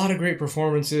 A lot of great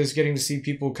performances, getting to see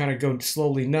people kind of go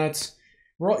slowly nuts.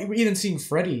 We're even seeing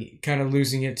Freddy kind of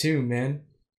losing it too, man.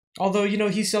 Although, you know,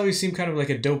 he's always seemed kind of like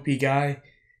a dopey guy.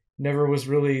 Never was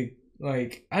really,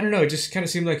 like, I don't know, it just kind of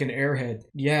seemed like an airhead.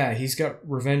 Yeah, he's got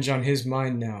revenge on his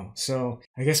mind now. So,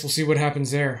 I guess we'll see what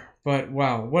happens there. But,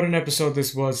 wow, what an episode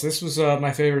this was. This was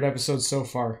my favorite episode so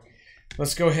far.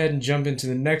 Let's go ahead and jump into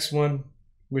the next one,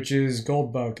 which is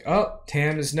Goldbug. Oh,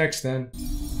 Tam is next then.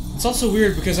 It's also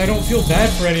weird because I don't feel bad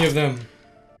for any of them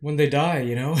when they die,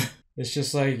 you know? It's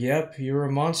just like, yep, you're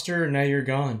a monster and now you're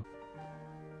gone.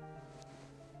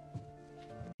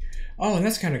 Oh, and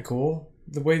that's kind of cool.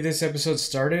 The way this episode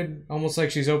started, almost like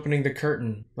she's opening the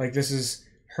curtain. Like this is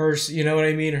her, you know what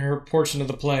I mean? Her portion of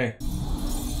the play.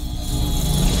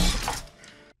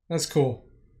 That's cool.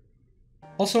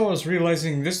 Also, I was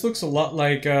realizing this looks a lot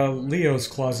like Leo's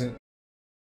closet.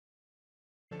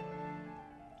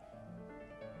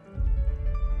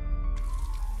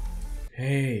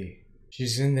 Hey,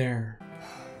 she's in there.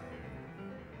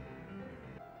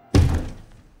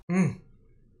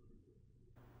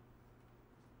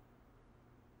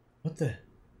 What the?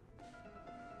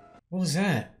 What was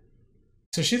that?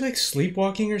 So she like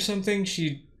sleepwalking or something?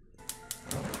 She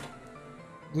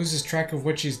loses track of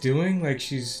what she's doing? Like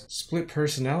she's split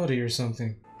personality or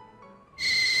something.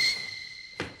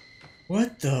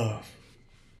 What the?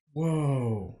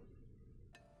 Whoa.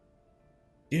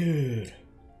 Dude.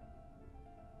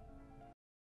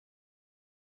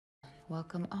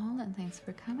 Welcome all and thanks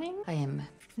for coming. I am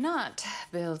not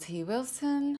Bill T.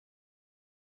 Wilson.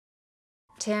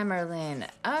 Tamerlane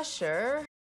Usher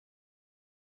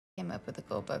came up with the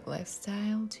Goldbug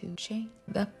lifestyle to change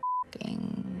the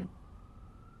f***ing.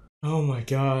 Oh my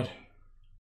god.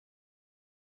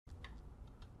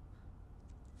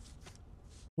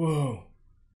 Whoa.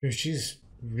 Dude, she's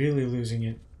really losing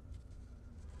it.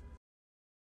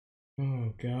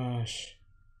 Oh gosh.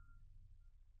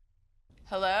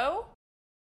 Hello?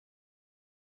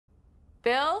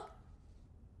 Bill?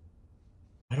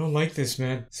 I don't like this,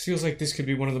 man. This feels like this could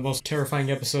be one of the most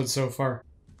terrifying episodes so far.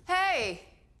 Hey!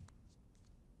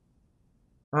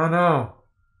 Oh no.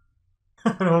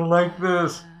 I don't like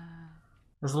this.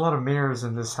 There's a lot of mirrors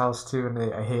in this house too,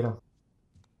 and I hate them.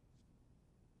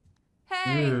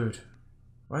 Hey! Dude.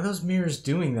 Why are those mirrors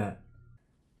doing that?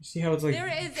 You see how it's like... There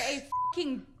is a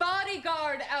f***ing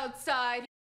bodyguard outside!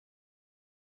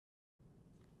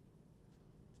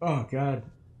 Oh god.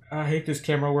 I hate this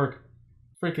camera work.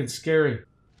 Freaking scary.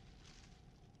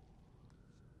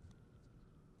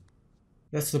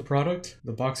 That's the product?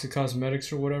 The box of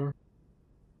cosmetics or whatever?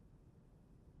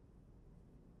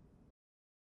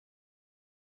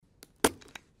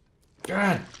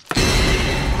 God!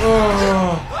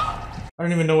 Oh! I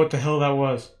don't even know what the hell that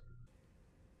was.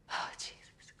 Oh,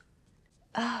 Jesus.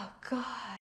 Oh,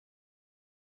 God.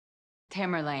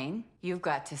 Tamerlane, you've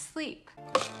got to sleep.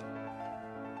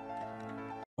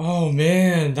 Oh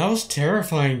man, that was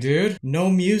terrifying, dude. No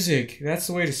music. That's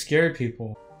the way to scare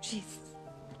people. Jesus.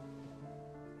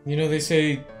 You know, they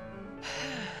say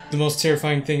the most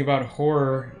terrifying thing about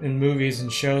horror in movies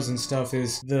and shows and stuff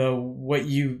is what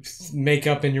you make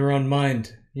up in your own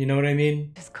mind. You know what I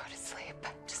mean? Just go to sleep.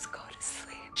 Just go to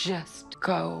sleep. Just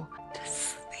go to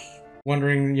sleep.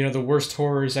 Wondering, you know, the worst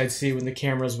horrors I'd see when the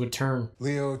cameras would turn.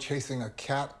 Leo chasing a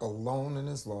cat alone in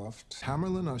his loft.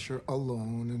 Tamerlane Usher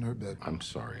alone in her bed. I'm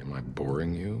sorry, am I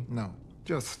boring you? No,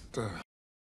 just,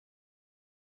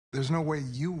 there's no way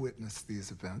you witnessed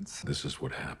these events. This is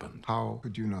what happened. How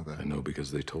could you know that? I know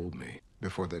because they told me.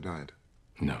 Before they died?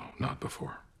 No, not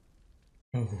before.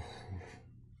 Oh.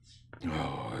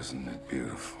 Oh, isn't it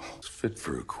beautiful? It's fit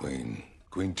for a queen.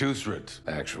 Queen Tusrit,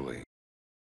 actually.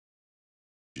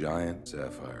 Giant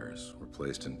sapphires were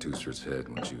placed in Tusrit's head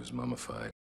when she was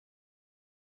mummified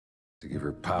to give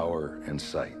her power and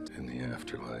sight in the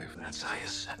afterlife. That's how you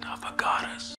send off a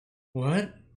goddess.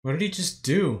 What? What did he just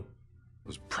do?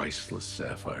 Those priceless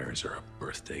sapphires are a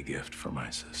birthday gift for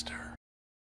my sister.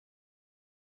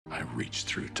 I reached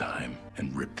through time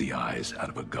and ripped the eyes out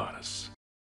of a goddess.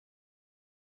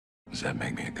 Does that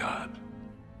make me a god?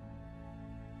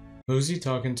 Who's he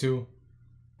talking to?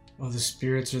 Oh, the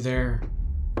spirits are there.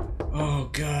 Oh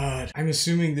god. I'm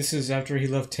assuming this is after he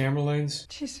left Tamerlane's.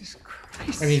 Jesus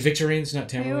Christ. I mean Victorine's,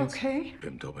 not Are you Tamerlane's. okay?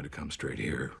 Bim told me to come straight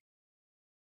here.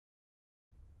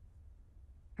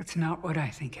 That's not what I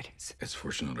think it is. It's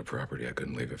Fortunato property. I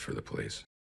couldn't leave it for the police.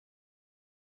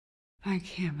 I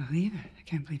can't believe it. I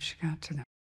can't believe she got to them.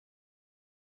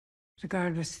 The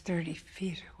guard was 30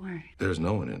 feet away. There's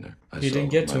no one in there. He didn't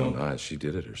get with to my own him. eyes. She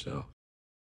did it herself.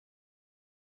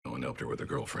 No one helped her with her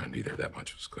girlfriend either. That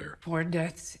much was clear. 4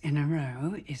 deaths in a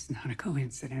row is not a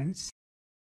coincidence.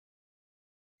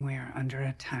 We're under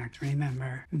attack.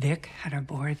 Remember, Vic had a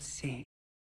board seat.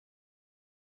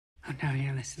 Oh, now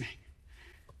you're listening.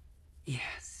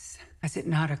 Yes. Has it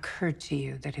not occurred to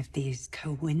you that if these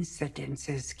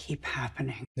coincidences keep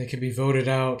happening, They could be voted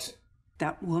out.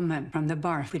 that woman from the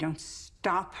bar, if we don't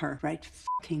stop her right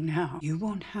fucking now, you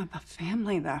won't have a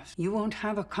family left. You won't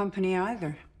have a company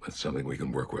either. That's something we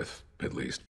can work with, at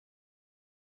least.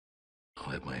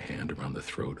 I'll have my hand around the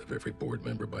throat of every board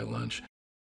member by lunch.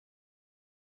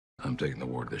 I'm taking the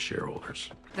war to the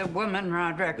shareholders. The woman,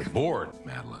 Roderick. The board,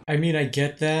 Madeline. I mean, I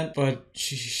get that, but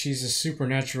she's a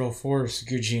supernatural force,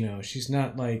 Gugino. She's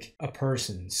not like a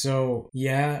person. So,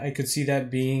 yeah, I could see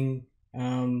that being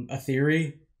a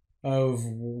theory of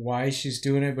why she's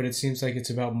doing it, but it seems like it's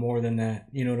about more than that.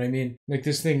 You know what I mean? Like,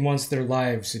 this thing wants their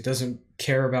lives. It doesn't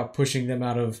care about pushing them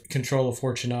out of control of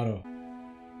Fortunato.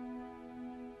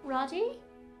 Roddy?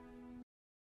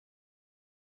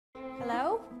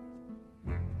 Hello?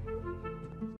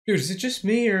 Dude, is it just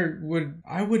me, or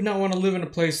would not want to live in a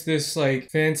place this, like,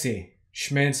 fancy,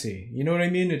 schmancy? You know what I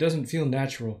mean? It doesn't feel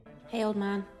natural. Hey, old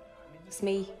man. It's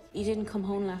me. You didn't come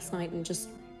home last night and just...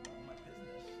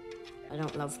 I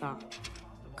don't love that.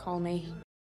 Call me.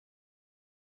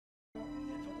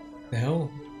 The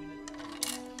hell?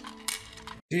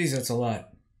 Jeez, that's a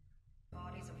lot.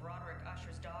 Bodies of Roderick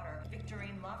Usher's daughter,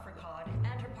 Victorine Lafricade,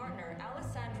 and her partner,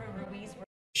 Alessandra Ruiz.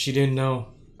 She didn't know.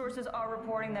 Sources are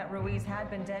reporting that Ruiz had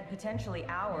been dead potentially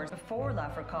hours before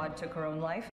Lafricade took her own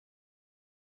life.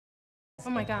 Oh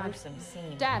my God.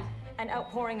 Scene. Dad. An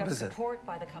outpouring What of is it? support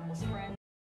by the couple's friends.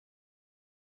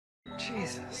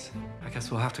 Jesus. I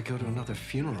guess we'll have to go to another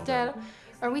funeral. Dad,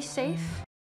 are we safe?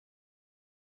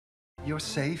 You're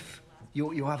safe.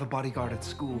 You'll have a bodyguard at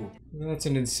school. That's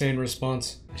an insane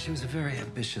response. She was a very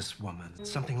ambitious woman.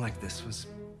 Something like this was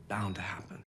bound to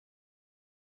happen.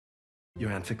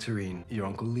 Your Aunt Victorine, your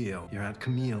Uncle Leo, your Aunt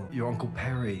Camille, your Uncle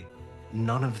Perry.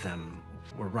 None of them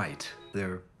were right.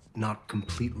 They're not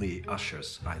completely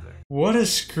Ushers either. What a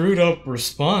screwed up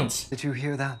response. Did you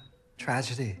hear that?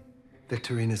 Tragedy.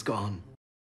 Victorine is gone.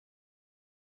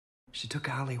 She took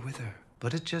Allie with her.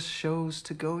 But it just shows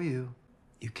to go you.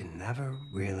 You can never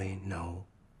really know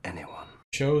anyone.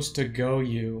 Chose to go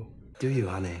you. Do you,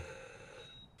 honey?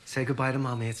 Say goodbye to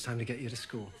Mommy. It's time to get you to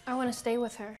school. I want to stay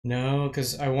with her. No,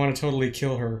 because I want to totally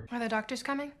kill her. Are the doctors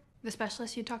coming? The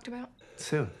specialist you talked about?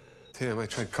 Soon. Damn, I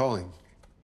tried calling.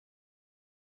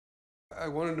 I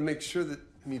wanted to make sure that,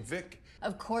 Vic.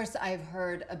 Of course I've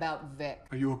heard about Vic.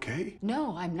 Are you okay?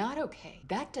 No, I'm not okay.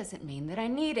 That doesn't mean that I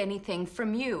need anything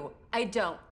from you. I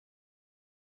don't.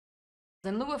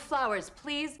 In lieu of flowers,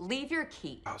 please leave your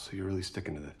key. Oh, so you're really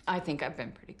sticking to this? I think I've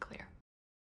been pretty clear.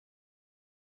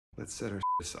 Let's set our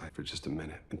aside for just a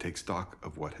minute and take stock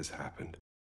of what has happened.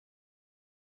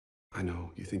 I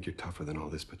know you think you're tougher than all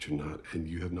this, but you're not, and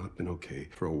you have not been okay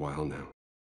for a while now.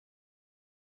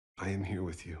 I am here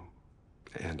with you,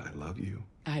 and I love you.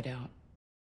 I don't.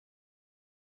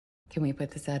 Can we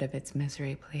put this out of its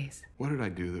misery, please? What did I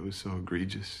do that was so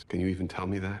egregious? Can you even tell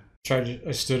me that?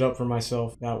 I stood up for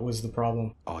myself. That was the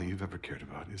problem. All you've ever cared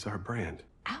about is our brand.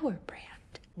 Our brand.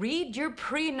 Read your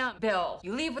prenup bill.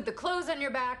 You leave with the clothes on your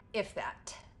back, if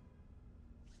that.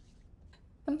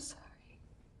 I'm sorry.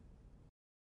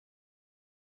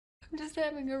 I'm just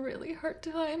having a really hard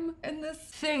time. And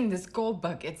this gold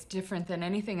bug, it's different than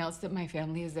anything else that my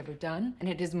family has ever done. And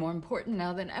it is more important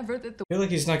now than ever that I feel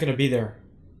like he's not going to be there.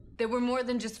 that we're more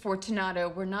than just Fortunato.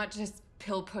 We're not just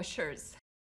pill pushers.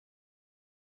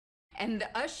 And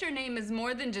the Usher name is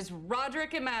more than just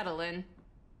Roderick and Madeline.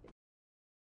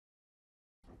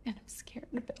 And I'm scared,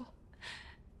 Bill.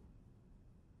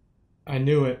 I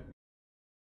knew it.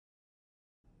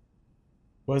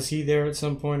 Was he there at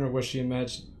some point, or was she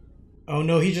imagined? Oh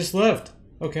no, he just left.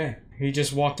 Okay. He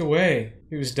just walked away.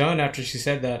 He was done after she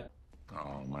said that.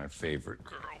 Oh, my favorite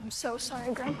girl. I'm so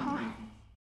sorry, Grandpa.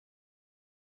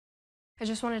 I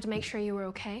just wanted to make sure you were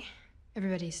okay.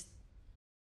 Everybody's...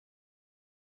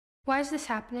 Why is this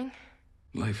happening?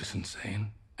 Life is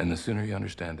insane, and the sooner you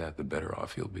understand that, the better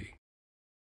off you'll be.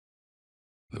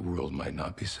 The world might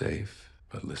not be safe,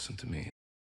 but listen to me.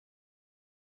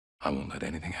 I won't let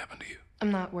anything happen to you.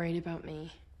 I'm not worried about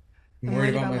me. I'm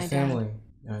worried about my family.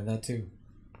 That too.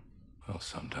 Well,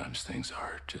 sometimes things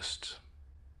are just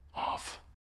off.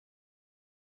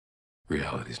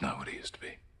 Reality's not what it used to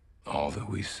be. All that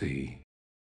we see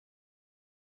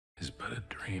is but a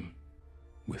dream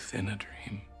within a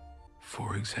dream.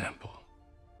 For example,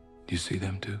 do you see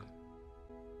them too?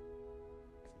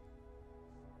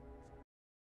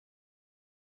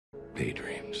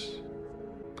 Daydreams.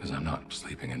 Because I'm not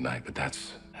sleeping at night, but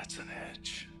that's an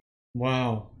edge.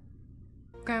 Wow.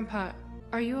 Grandpa,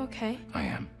 are you okay? I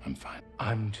am. I'm fine.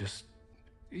 I'm just...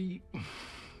 It's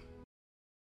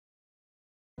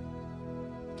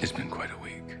been quite a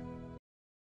week.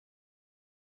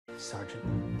 Sergeant,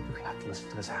 you have to listen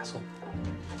to this asshole.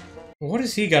 What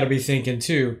does he got to be thinking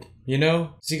too? You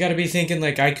know? Does he got to be thinking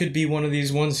like I could be one of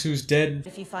these ones who's dead?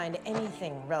 If you find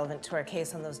anything relevant to our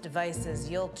case on those devices,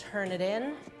 you'll turn it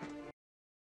in?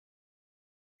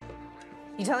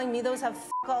 You telling me those have f***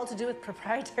 all to do with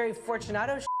proprietary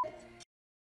Fortunato shit?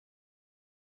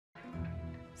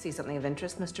 See something of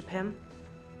interest, Mr. Pym?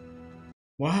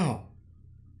 Wow.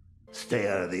 Stay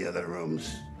out of the other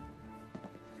rooms.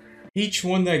 Each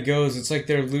one that goes, it's like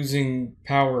they're losing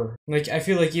power. Like, I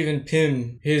feel like even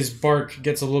Pym, his bark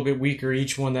gets a little bit weaker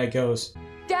each one that goes.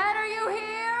 Dad, are you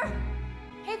here?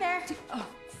 Hey there. Oh,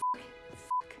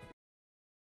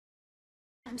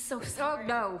 I'm so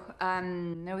sorry. Oh,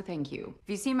 no thank you. Have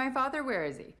you seen my father? Where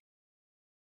is he?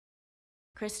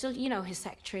 Crystal, you know, his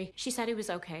secretary. She said he was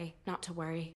okay, not to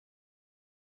worry.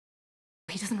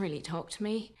 He doesn't really talk to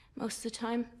me most of the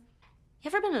time. You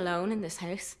ever been alone in this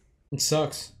house? It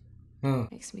sucks. Huh.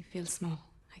 Makes me feel small,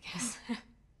 I guess.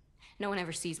 No one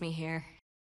ever sees me here.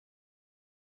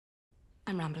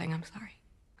 I'm rambling, I'm sorry.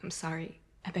 I'm sorry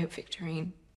about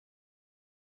Victorine.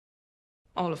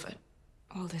 All of it.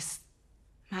 All this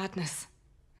madness.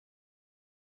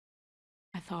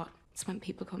 I thought it's when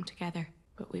people come together,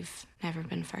 but we've never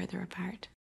been further apart.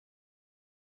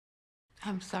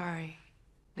 I'm sorry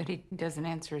that he doesn't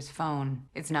answer his phone.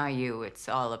 It's not you, it's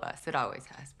all of us. It always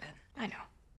has been. I know.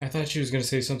 I thought she was going to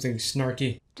say something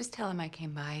snarky. Just tell him I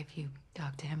came by if you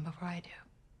Talk to him before I do.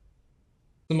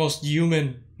 The most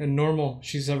human and normal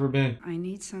she's ever been. I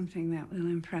need something that will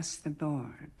impress the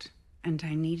board, and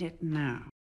I need it now.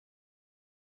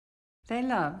 They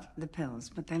love the pills,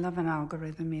 but they love an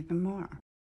algorithm even more.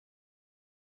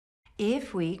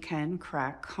 If we can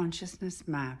crack consciousness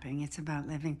mapping, it's about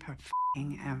living per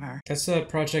ever. That's a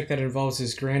project that involves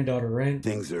his granddaughter, right?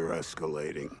 Things are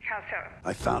escalating. How so?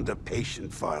 I found a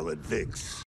patient file at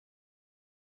Vic's.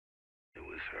 It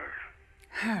was her.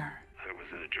 Her? There was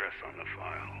an address on the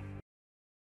file.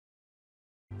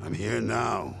 I'm here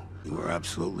now. You are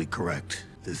absolutely correct.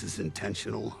 This is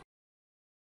intentional.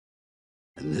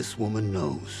 And this woman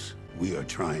knows we are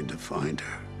trying to find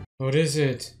her. What is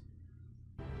it?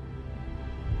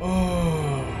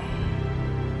 Oh.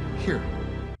 Here.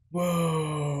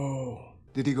 Whoa.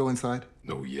 Did he go inside?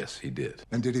 Oh, yes, he did.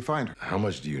 And did he find her? How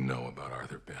much do you know about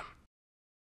Arthur Pym?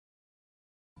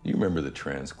 You remember the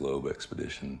Trans-Globe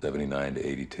expedition, 79 to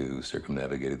 82,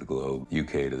 circumnavigated the globe,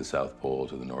 UK to the South Pole,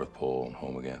 to the North Pole, and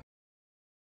home again.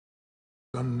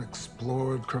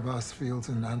 Unexplored crevasse fields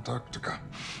in Antarctica.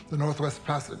 The Northwest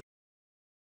Passage.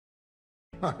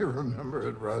 I remember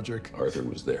it, Roderick. Arthur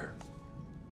was there.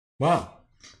 Wow.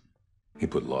 He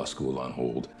put law school on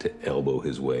hold to elbow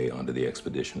his way onto the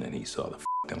expedition, and he saw the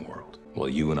f***ing world. While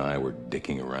you and I were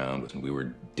dicking around, and we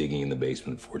were digging in the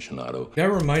basement of Fortunato.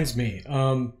 That reminds me,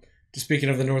 speaking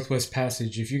of the Northwest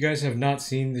Passage, if you guys have not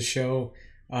seen the show,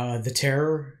 The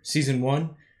Terror, Season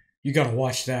 1, you gotta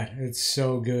watch that. It's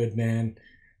so good, man.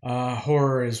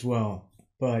 Horror as well.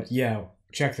 But yeah,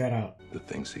 check that out. The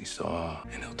things he saw,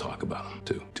 and he'll talk about them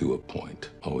too, to a point.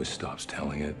 Always stops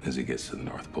telling it as he gets to the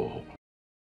North Pole.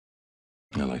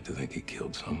 I like to think he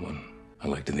killed someone. I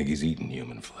like to think he's eaten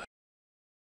human flesh.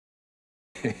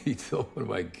 He told one of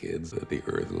my kids that the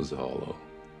earth was hollow.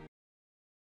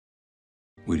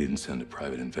 We didn't send a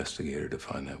private investigator to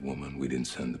find that woman. We didn't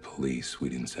send the police. We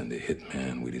didn't send a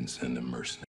hitman. We didn't send a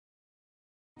mercenary.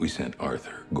 We sent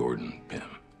Arthur Gordon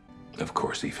Pym. Of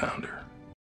course he found her.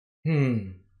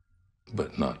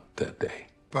 But not that day.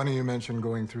 Funny you mentioned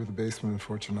going through the basement of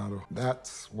Fortunato.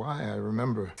 That's why I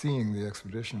remember seeing the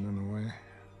expedition in a way.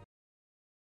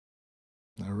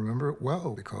 I remember it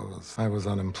well because I was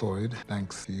unemployed,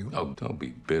 thanks to you. Oh, don't be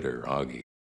bitter, Augie.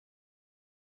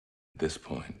 At this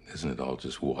point, isn't it all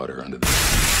just water under the...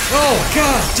 Oh,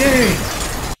 god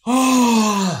dang!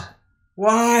 Oh,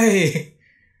 why?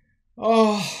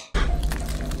 Oh.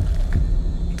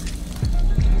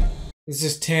 This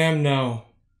is Tam now.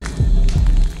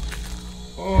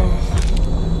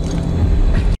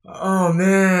 Oh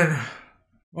man.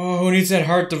 Oh, who needs that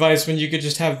heart device when you could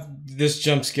just have this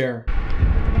jump scare?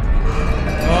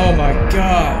 Oh my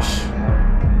gosh.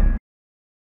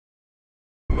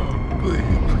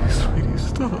 Please, sweetie,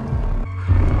 stop.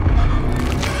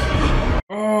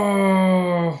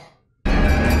 Oh.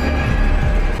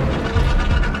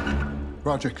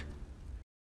 Roderick.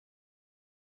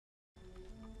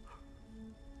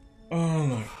 Oh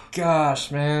my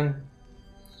gosh, man.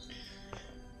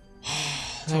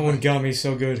 That one got me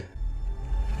so good.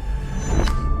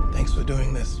 Thanks for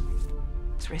doing this.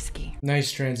 It's risky.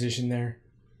 Nice transition there.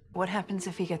 What happens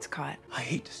if he gets caught? I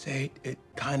hate to say it, it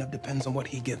kind of depends on what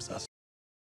he gives us.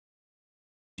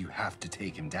 You have to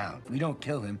take him down. If we don't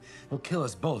kill him, he'll kill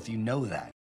us both. You know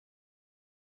that.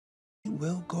 He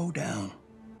will go down.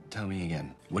 Tell me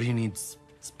again. What do you need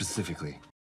specifically?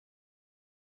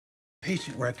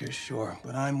 Patient records, sure,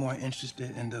 but I'm more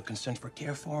interested in the consent for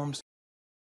care forms.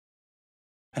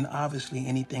 And obviously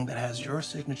anything that has your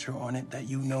signature on it that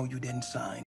you know you didn't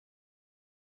sign.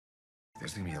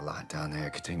 There's gonna be a lot down there.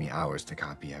 It could take me hours to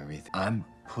copy everything. I'm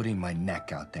putting my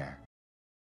neck out there.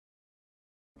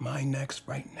 My neck's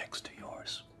right next to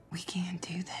yours. We can't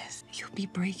do this. You'll be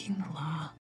breaking the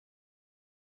law.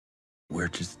 We're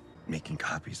just making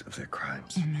copies of their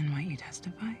crimes. And then what, you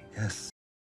testify? Yes.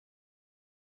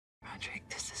 Roderick,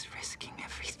 this is risking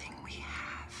everything we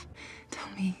have. Tell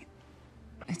me,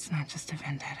 it's not just a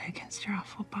vendetta against your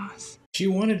awful boss. She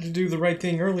wanted to do the right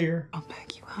thing earlier. I'll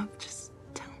back you up, just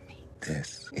tell me.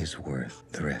 This is worth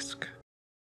the risk.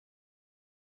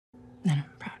 Then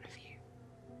I'm proud of you.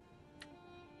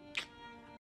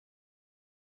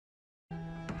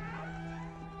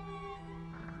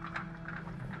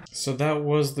 So that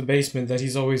was the basement that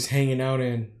he's always hanging out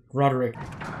in. Roderick.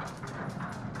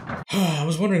 I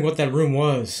was wondering what that room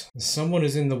was. Someone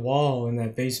is in the wall in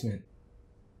that basement.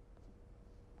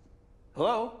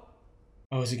 Hello?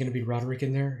 Oh, is it gonna be Roderick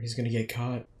in there? He's gonna get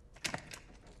caught.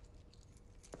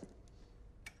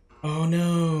 Oh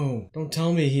no! Don't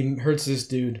tell me he hurts this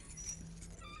dude.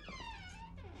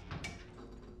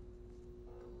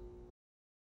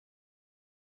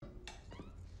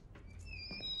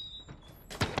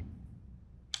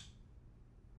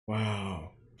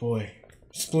 boy.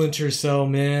 Splinter Cell,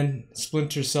 man.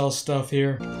 Splinter Cell stuff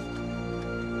here.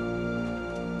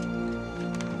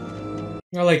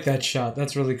 I like that shot.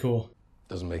 That's really cool.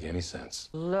 Doesn't make any sense.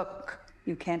 Look,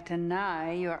 you can't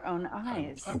deny your own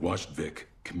eyes. I watched Vic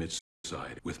commit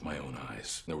suicide with my own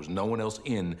eyes. There was no one else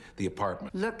in the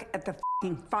apartment. Look at the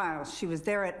f***ing files. She was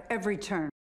there at every turn.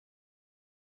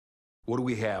 What do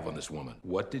we have on this woman?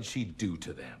 What did she do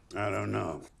to them? I don't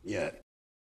know yet.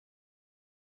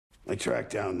 I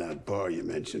tracked down that bar you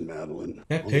mentioned, Madeline.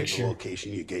 That Only picture. the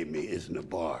location you gave me isn't a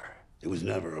bar. It was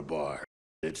never a bar.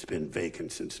 It's been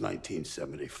vacant since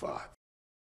 1975.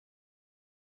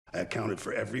 I accounted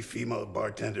for every female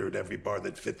bartender at every bar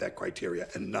that fit that criteria,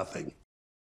 and nothing.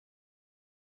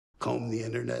 Combed the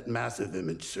internet, massive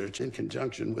image search in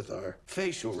conjunction with our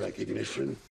facial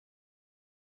recognition.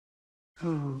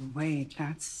 Oh, wait,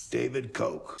 that's... David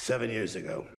Koch, 7 years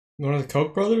ago. One of the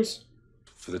Koch brothers?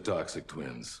 For the Toxic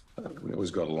Twins. We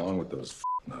always got along with those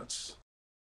nuts.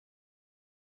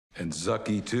 And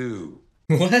Zucky, too.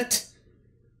 What?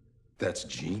 That's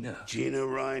Gina. Gina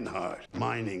Reinhardt,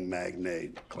 mining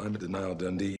magnate. Climate denial,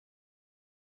 Dundee.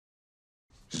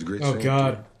 She's a great Oh, singer,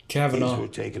 God. too. Kavanaugh. These were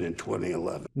taken in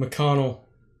 2011. McConnell.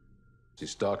 She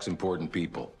stalks important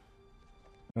people.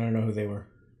 I don't know who they were.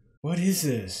 What is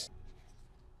this?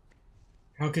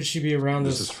 How could she be around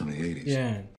this? This is from the 80s.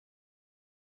 Yeah.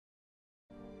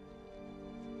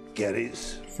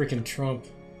 Gettys. Freaking Trump.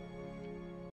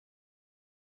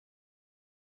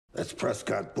 That's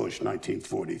Prescott Bush,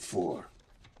 1944.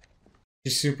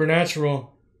 She's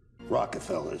supernatural.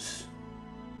 Rockefellers.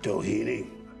 Doheny.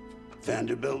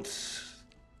 Vanderbilts.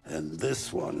 And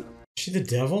this one. Is she the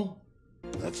devil?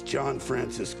 That's John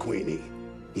Francis Queenie.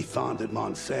 He founded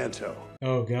Monsanto.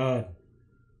 Oh, God.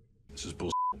 This is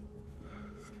bull.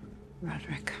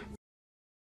 Roderick.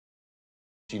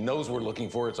 She knows we're looking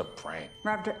for it's a prank.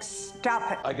 Roderick,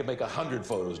 stop it. I could make 100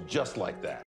 photos just like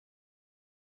that.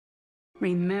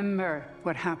 Remember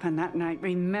what happened that night.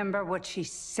 Remember what she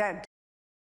said.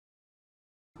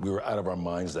 We were out of our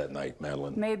minds that night,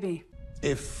 Madeline. Maybe.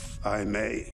 If I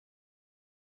may,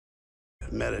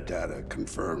 metadata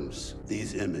confirms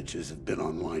these images have been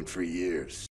online for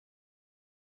years.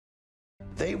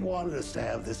 They wanted us to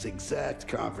have this exact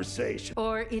conversation.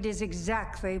 Or it is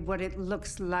exactly what it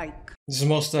looks like. This is the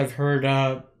most I've heard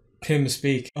Pym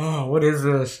speak. Oh, what is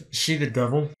this? Is she the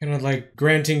devil? Kind of like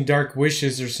granting dark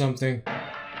wishes or something.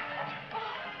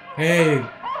 Hey,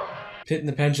 Pit and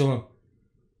the Pendulum.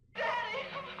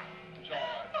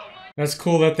 That's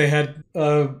cool that they had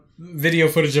video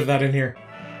footage of that in here.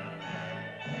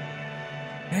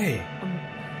 Hey.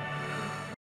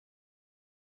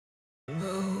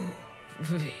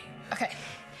 Okay,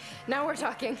 now we're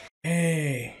talking.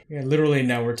 Hey. Yeah, literally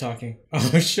now we're talking.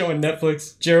 Oh, showing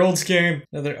Netflix. Gerald's Game.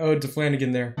 Another ode to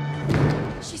Flanagan there.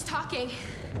 She's talking.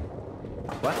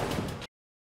 What?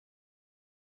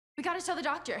 We gotta tell the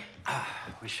doctor.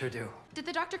 We sure do. Did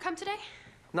the doctor come today?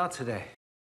 Not today.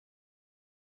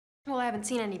 Well, I haven't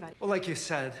seen anybody. Well, like you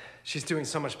said, she's doing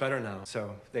so much better now,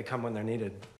 so they come when they're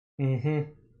needed.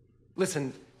 Mm-hmm.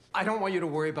 Listen, I don't want you to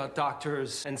worry about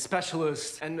doctors and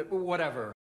specialists and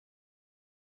whatever.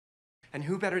 And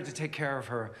who better to take care of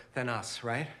her than us,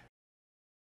 right?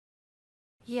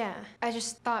 Yeah, I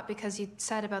just thought because you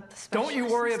said about the Don't you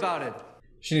worry about it.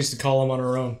 She needs to call him on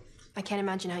her own. I can't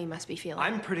imagine how you must be feeling.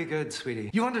 I'm pretty good, sweetie.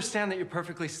 You understand that you're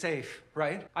perfectly safe,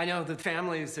 right? I know the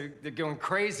families, they're going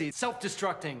crazy,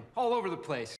 self-destructing, all over the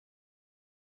place.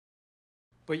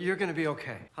 But you're gonna be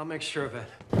okay. I'll make sure of it.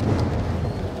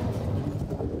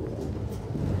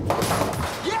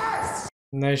 Yes!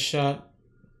 Nice shot.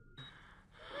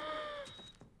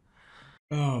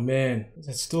 Oh man, is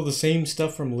that still the same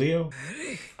stuff from Leo?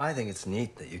 I think it's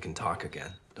neat that you can talk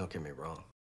again. Don't get me wrong.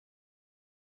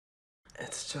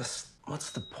 It's just,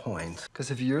 what's the point?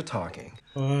 Because if you're talking,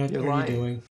 What you're are lying. you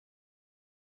doing?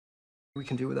 We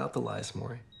can do without the lies,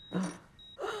 Maury.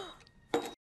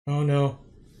 Oh no.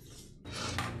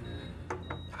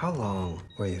 How long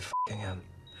were you f***ing him?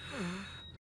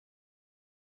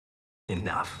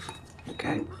 Enough.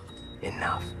 Okay?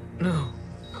 Enough. No.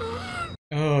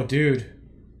 Oh, dude.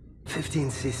 15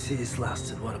 cc's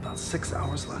lasted, what, about 6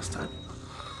 hours last time?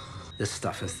 This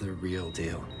stuff is the real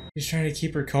deal. He's trying to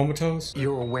keep her comatose?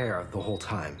 You're aware the whole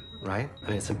time, right? I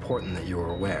mean, it's important that you're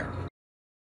aware.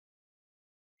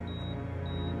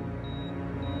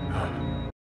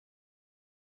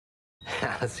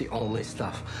 That's the only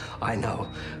stuff I know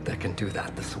that can do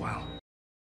that this well.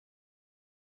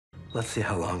 Let's see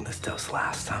how long this dose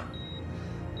lasts, huh?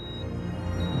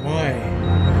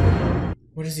 Why?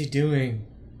 What is he doing?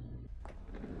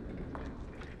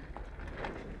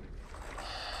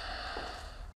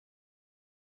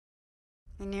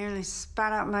 I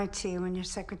spat out my tea when your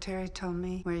secretary told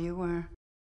me where you were.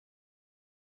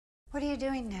 What are you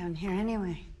doing down here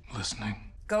anyway? Listening.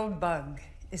 Goldbug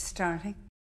is starting.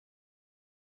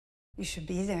 You should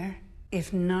be there.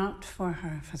 If not for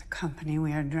her, for the company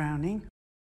we are drowning.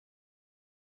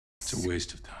 It's a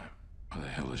waste of time. Why the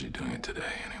hell is she doing it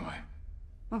today, anyway?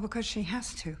 Well, because she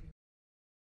has to.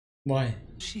 Why?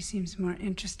 She seems more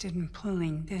interested in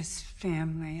pulling this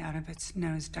family out of its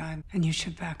nosedive, and you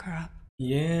should back her up.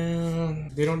 Yeah,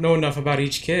 they don't know enough about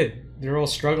each kid. They're all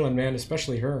struggling, man,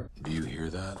 especially her. Do you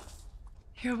hear that?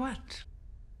 Hear what?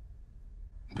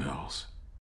 Bills.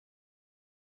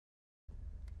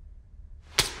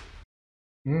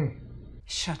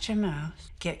 Shut your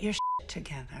mouth. Get your shit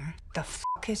together. The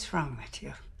fuck is wrong with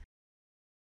you?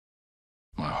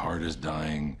 My heart is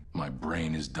dying. My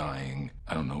brain is dying.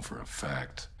 I don't know for a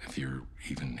fact if you're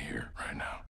even here right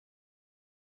now.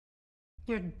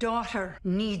 Your daughter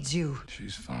needs you.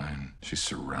 She's fine. She's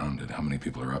surrounded. How many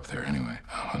people are up there anyway?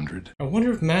 100? I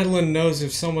wonder if Madeline knows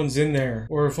if someone's in there,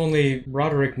 or if only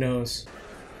Roderick knows.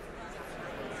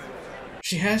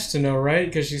 She has to know, right?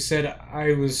 Because she said,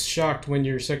 I was shocked when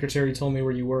your secretary told me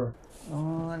where you were.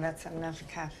 Oh, that's enough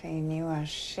caffeine. You are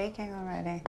shaking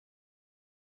already.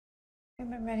 You've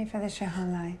been ready for this your whole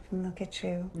life, and look at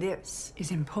you. This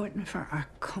is important for our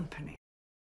company.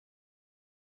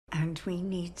 And we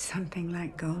need something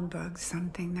like Goldbug,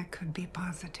 something that could be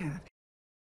positive.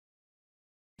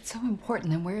 It's so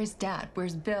important. Then where is Dad?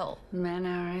 Where's Bill? Men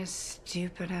are as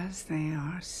stupid as they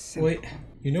are simple. Wait,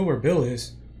 you know where Bill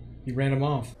is. You ran him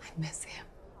off. I miss him.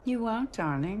 You won't,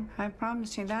 darling. I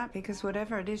promise you that, because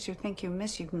whatever it is you think you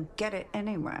miss, you can get it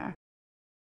anywhere.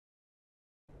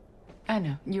 I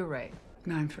know. You're right.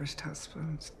 My first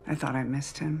husband. I thought I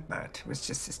missed him, but it was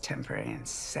just his temporary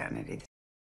insanity.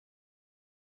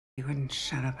 He wouldn't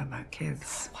shut up about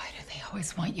kids. Why do they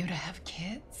always want you to have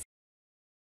kids?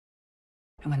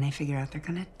 And when they figure out they're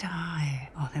gonna die,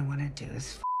 all they want to do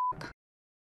is f***.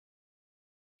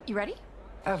 You ready?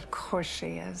 Of course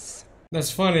she is.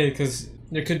 That's funny, because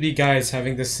there could be guys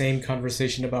having the same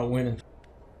conversation about women.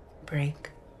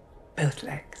 Break both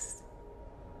legs.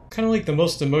 Kind of like the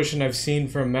most emotion I've seen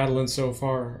from Madeline so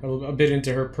far. A bit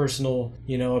into her personal,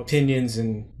 opinions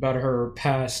and about her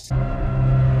past.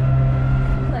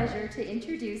 Pleasure to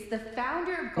introduce the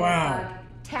founder of Goldbug,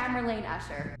 Tamerlane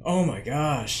Usher. Oh my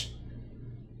gosh.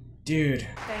 Dude.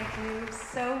 Thank you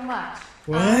so much.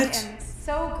 What? I am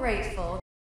so grateful.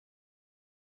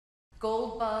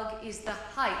 Goldbug is the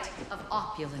height of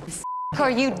opulence. What are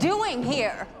you doing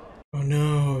here? Oh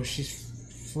no,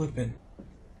 she's flipping.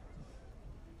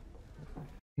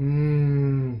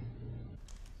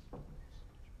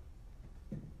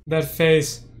 That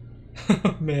face.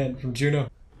 Man, from Juno.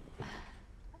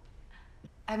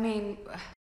 I mean,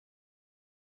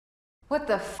 what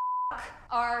the f***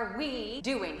 are we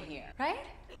doing here, right?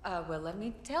 Well, let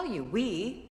me tell you,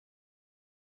 we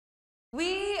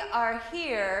are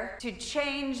here to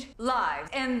change lives,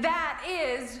 and that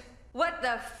is what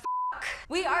the f***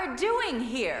 we are doing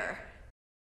here.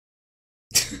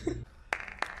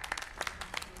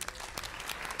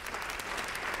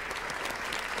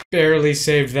 Barely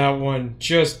saved that one,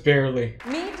 just barely.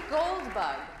 Meet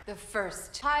Goldbug, the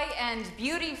first high-end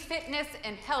beauty, fitness,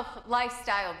 and health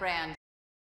lifestyle brand.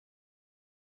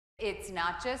 It's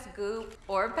not just Goop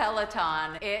or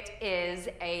Peloton, it is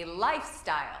a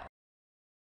lifestyle.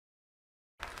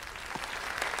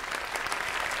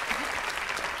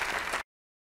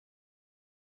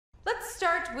 Let's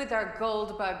start with our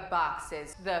Goldbug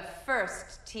boxes, the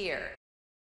first tier.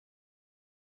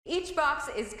 Each box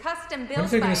is custom I built think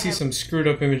they're by gonna see some screwed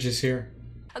up images here.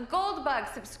 A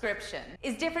Goldbug subscription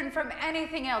is different from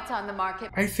anything else on the market.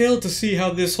 I fail to see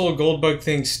how this whole Goldbug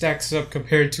thing stacks up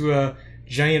compared to a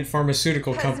giant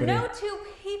pharmaceutical Because company. no two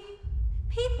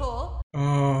people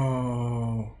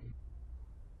Oh.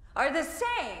 are the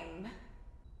same.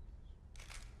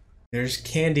 There's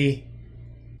Candy.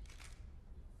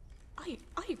 I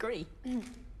agree.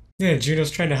 Yeah,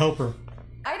 Juno's trying to help her.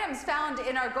 Items found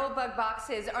in our Goldbug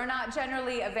boxes are not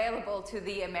generally available to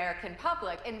the American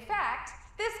public. In fact,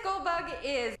 this Goldbug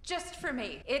is just for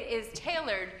me. It is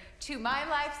tailored to my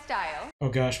lifestyle. Oh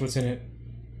gosh, what's in it?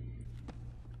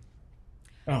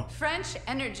 Oh. French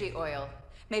energy oil,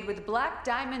 made with black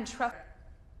diamond truffle.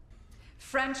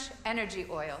 French energy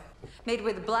oil, made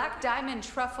with black diamond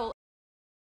truffle.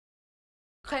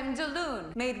 Crème de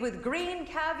lune, made with green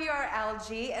caviar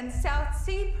algae and South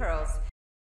Sea pearls.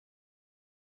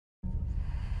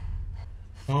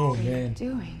 Oh What are you man.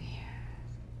 doing here?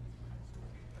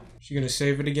 She gonna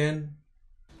save it again?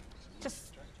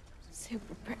 Just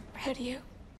super proud of you.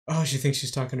 Oh, she thinks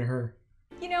she's talking to her.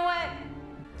 You know what?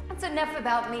 That's That's enough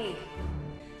about me.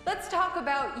 Let's talk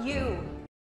about you.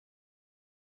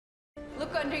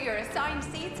 Look under your assigned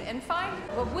seats and find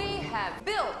what we have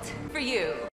built for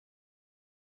you.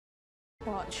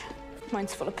 Watch.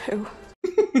 Mine's full of poo.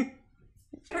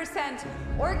 Percent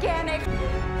organic.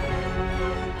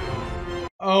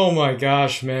 Oh my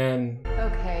gosh, man.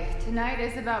 Okay, tonight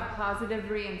is about positive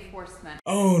reinforcement.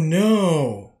 Oh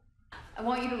no. I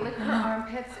want you to lick her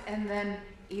armpits and then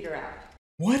eat her out.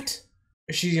 What?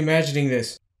 She's imagining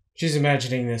this. She's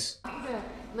imagining this. I want you to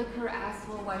lick her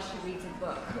asshole while she reads a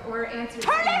book or answers.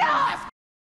 Turn it off!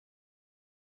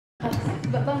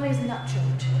 But Bunley's not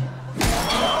choked.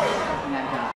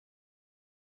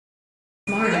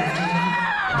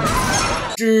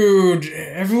 Dude,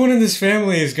 everyone in this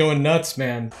family is going nuts,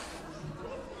 man.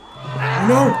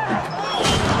 No!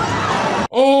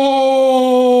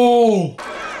 Oh!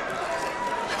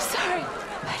 I'm sorry.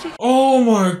 Oh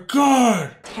my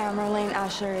god! Tamerlane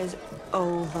Usher is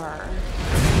over.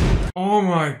 Oh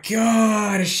my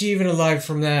god, is she even alive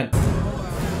from that?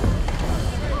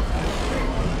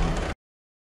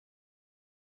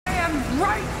 I am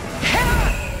right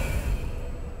here!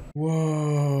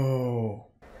 Whoa.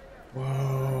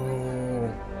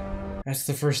 Whoa. That's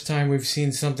the first time we've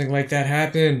seen something like that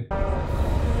happen.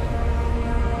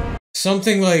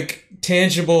 Something like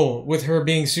tangible with her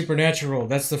being supernatural.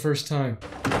 That's the first time.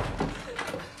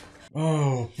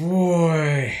 Oh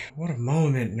boy. What a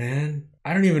moment, man.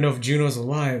 I don't even know if Juno's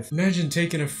alive. Imagine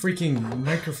taking a freaking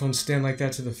microphone stand like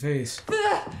that to the face.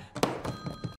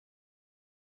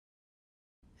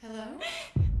 Hello?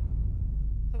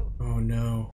 Oh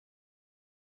no.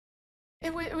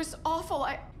 It was awful.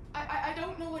 I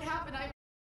don't know what happened.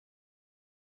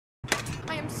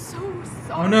 I am so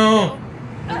sorry. Oh no.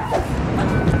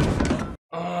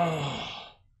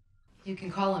 Oh. You can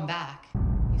call him back.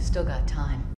 You still got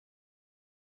time.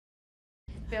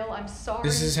 Bill, I'm sorry.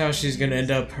 This is how she's gonna end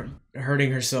up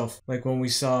hurting herself. Like when we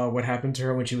saw what happened to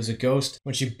her when she was a ghost.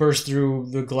 When she burst through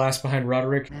the glass behind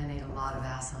Roderick. Man ate a lot of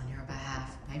ass on your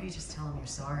behalf. Maybe just tell him you're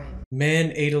sorry.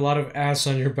 Man ate a lot of ass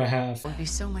on your behalf. It would be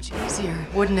so much easier,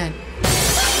 wouldn't it?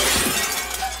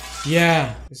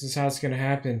 Yeah, this is how it's gonna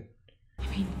happen. I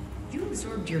mean, you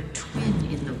absorbed your twin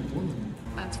in the womb.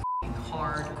 That's f***ing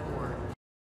hardcore.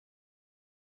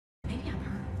 Maybe I'm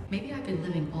her. Maybe I've been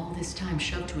living all this time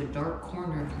shoved to a dark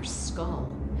corner of her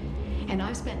skull. And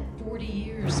I've spent 40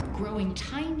 years growing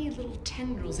tiny little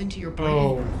tendrils into your brain.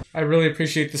 Oh, I really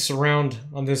appreciate the surround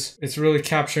on this. It's really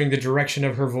capturing the direction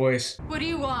of her voice. What do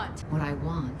you want? What I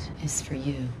want is for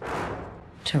you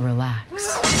to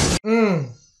relax.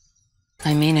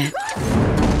 I mean it.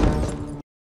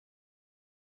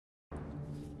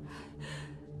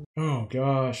 Oh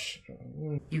gosh.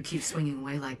 You keep swinging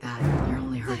away like that, you're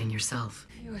only hurting yourself.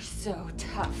 You're so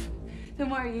tough. Then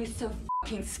why are you so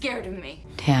fucking scared of me?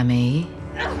 Tammy.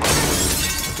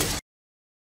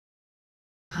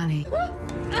 Honey.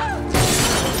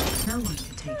 No one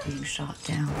can take being shot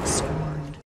down,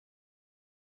 scorned.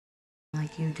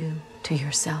 Like you do to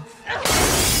yourself.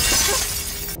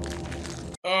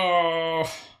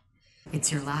 Oh.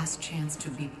 It's your last chance to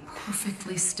be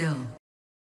perfectly still.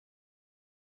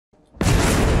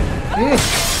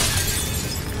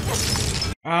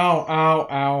 Ow, ow,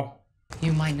 ow.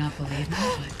 You might not believe me,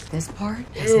 but this part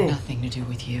has Ew. nothing to do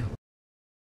with you.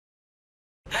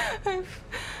 I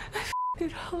f***ed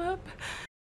it all up.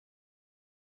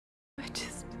 I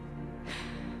just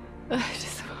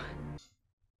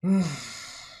want...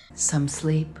 Some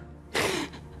sleep.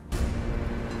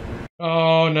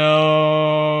 Oh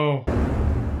no.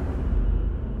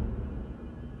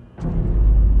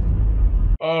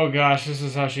 Oh gosh, this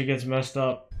is how she gets messed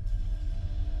up.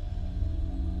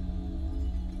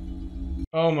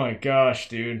 Oh my gosh,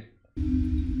 dude. I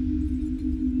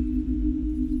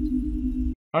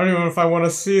don't even know if I want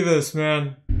to see this,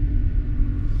 man.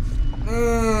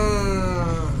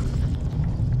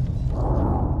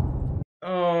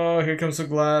 Oh, here comes the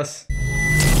glass.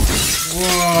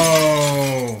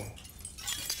 Whoa.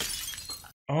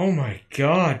 Oh my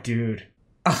god, dude.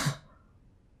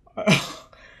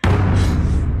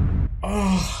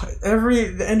 Oh,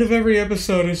 the end of every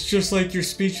episode is just like you're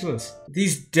speechless.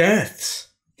 These deaths.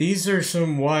 These are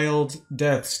some wild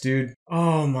deaths, dude.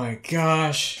 Oh my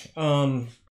gosh. I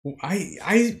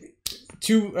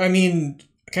mean,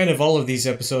 kind of all of these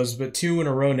episodes, but 2 in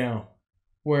a row now,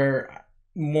 where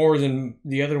more than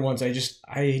the other ones, I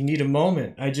need a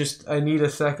moment. I need a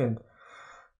second.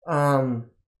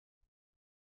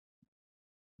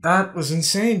 That was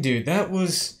insane, dude. That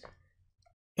was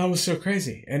That was so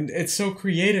crazy. And it's so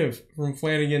creative from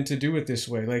Flanagan to do it this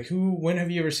way. Like, when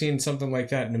have you ever seen something like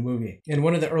that in a movie? In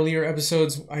one of the earlier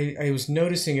episodes, I was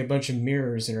noticing a bunch of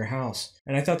mirrors in her house.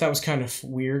 And I thought that was kind of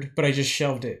weird, but I just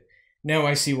shelved it. Now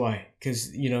I see why.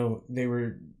 Because, you know, they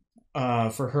were,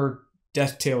 for her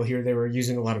death tale here, they were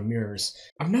using a lot of mirrors.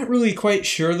 I'm not really quite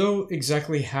sure, though,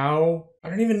 exactly how.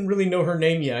 I don't even really know her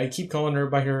name yet. I keep calling her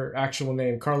by her actual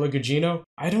name, Carla Gugino.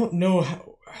 I don't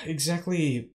know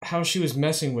exactly how she was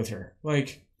messing with her.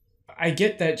 Like, I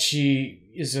get that she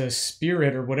is a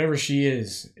spirit or whatever she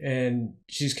is, and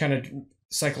she's kind of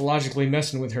psychologically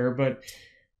messing with her, but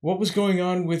what was going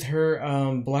on with her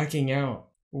blacking out?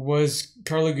 Was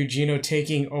Carla Gugino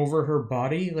taking over her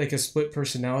body, like a split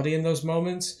personality in those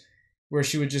moments where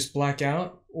she would just black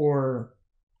out, or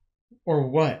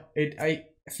what? I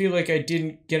feel like I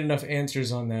didn't get enough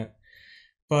answers on that.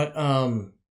 But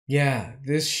yeah,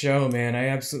 this show, man, I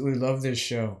absolutely love this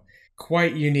show.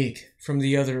 Quite unique from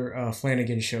the other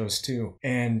Flanagan shows too,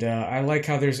 and I like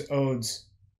how there's odes,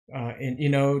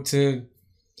 to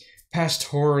past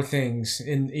horror things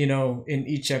in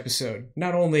each episode.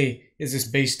 Not only is this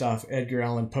based off Edgar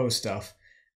Allan Poe stuff,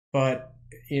 but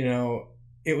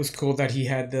it was cool that he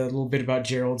had the little bit about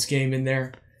Gerald's Game in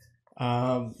there.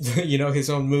 His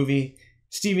own movie,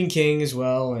 Stephen King as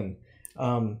well, and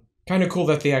kind of cool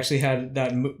that they actually had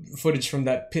that footage from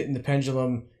that Pit and the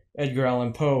Pendulum Edgar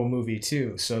Allan Poe movie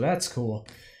too. So that's cool.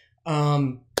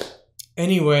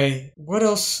 Anyway, what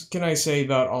else can I say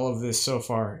about all of this so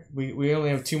far? We only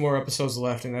have 2 more episodes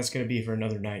left, and that's going to be for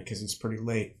another night because it's pretty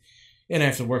late, and I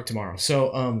have to work tomorrow.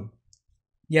 So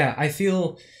yeah, I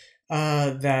feel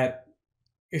that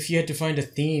if you had to find a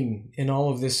theme in all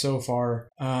of this so far,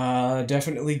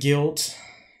 definitely guilt.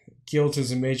 Guilt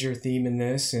is a major theme in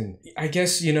this, and I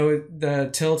guess, the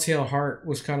Telltale Heart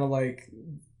was kind of like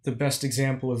the best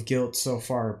example of guilt so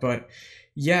far. But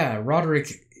yeah, Roderick,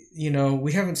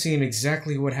 we haven't seen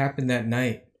exactly what happened that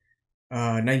night,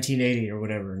 1980 or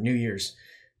whatever, New Year's.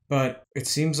 But it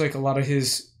seems like a lot of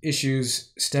his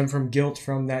issues stem from guilt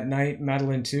from that night,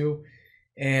 Madeline too.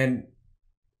 And,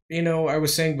 I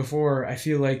was saying before, I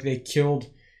feel like they killed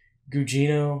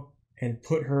Gugino and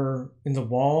put her in the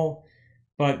wall.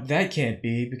 But that can't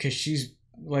be, because she's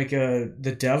like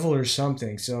the devil or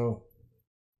something. So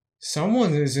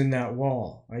someone is in that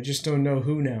wall. I just don't know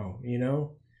who now,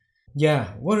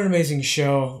 Yeah, what an amazing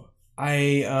show.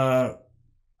 I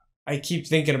keep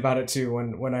thinking about it too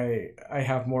when I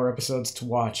have more episodes to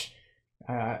watch.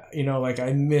 I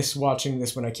miss watching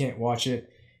this when I can't watch it.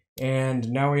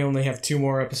 And now we only have 2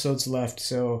 more episodes left.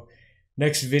 So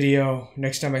next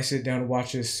time I sit down and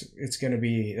watch this, that's it. It's going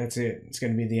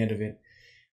to be the end of it.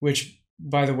 Which,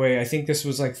 by the way, I think this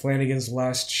was like Flanagan's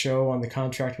last show on the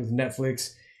contract with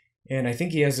Netflix. And I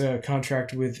think he has a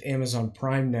contract with Amazon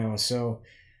Prime now. So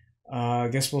I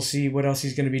guess we'll see what else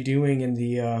he's going to be doing in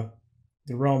the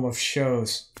realm of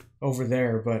shows over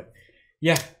there. But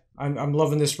yeah, I'm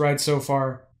loving this ride so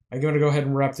far. I'm going to go ahead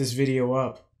and wrap this video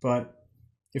up. But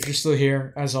if you're still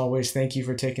here, as always, thank you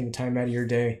for taking the time out of your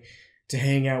day to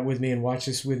hang out with me and watch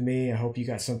this with me. I hope you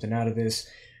got something out of this.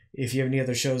 If you have any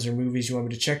other shows or movies you want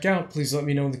me to check out, please let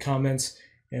me know in the comments,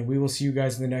 and we will see you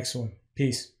guys in the next one.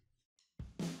 Peace.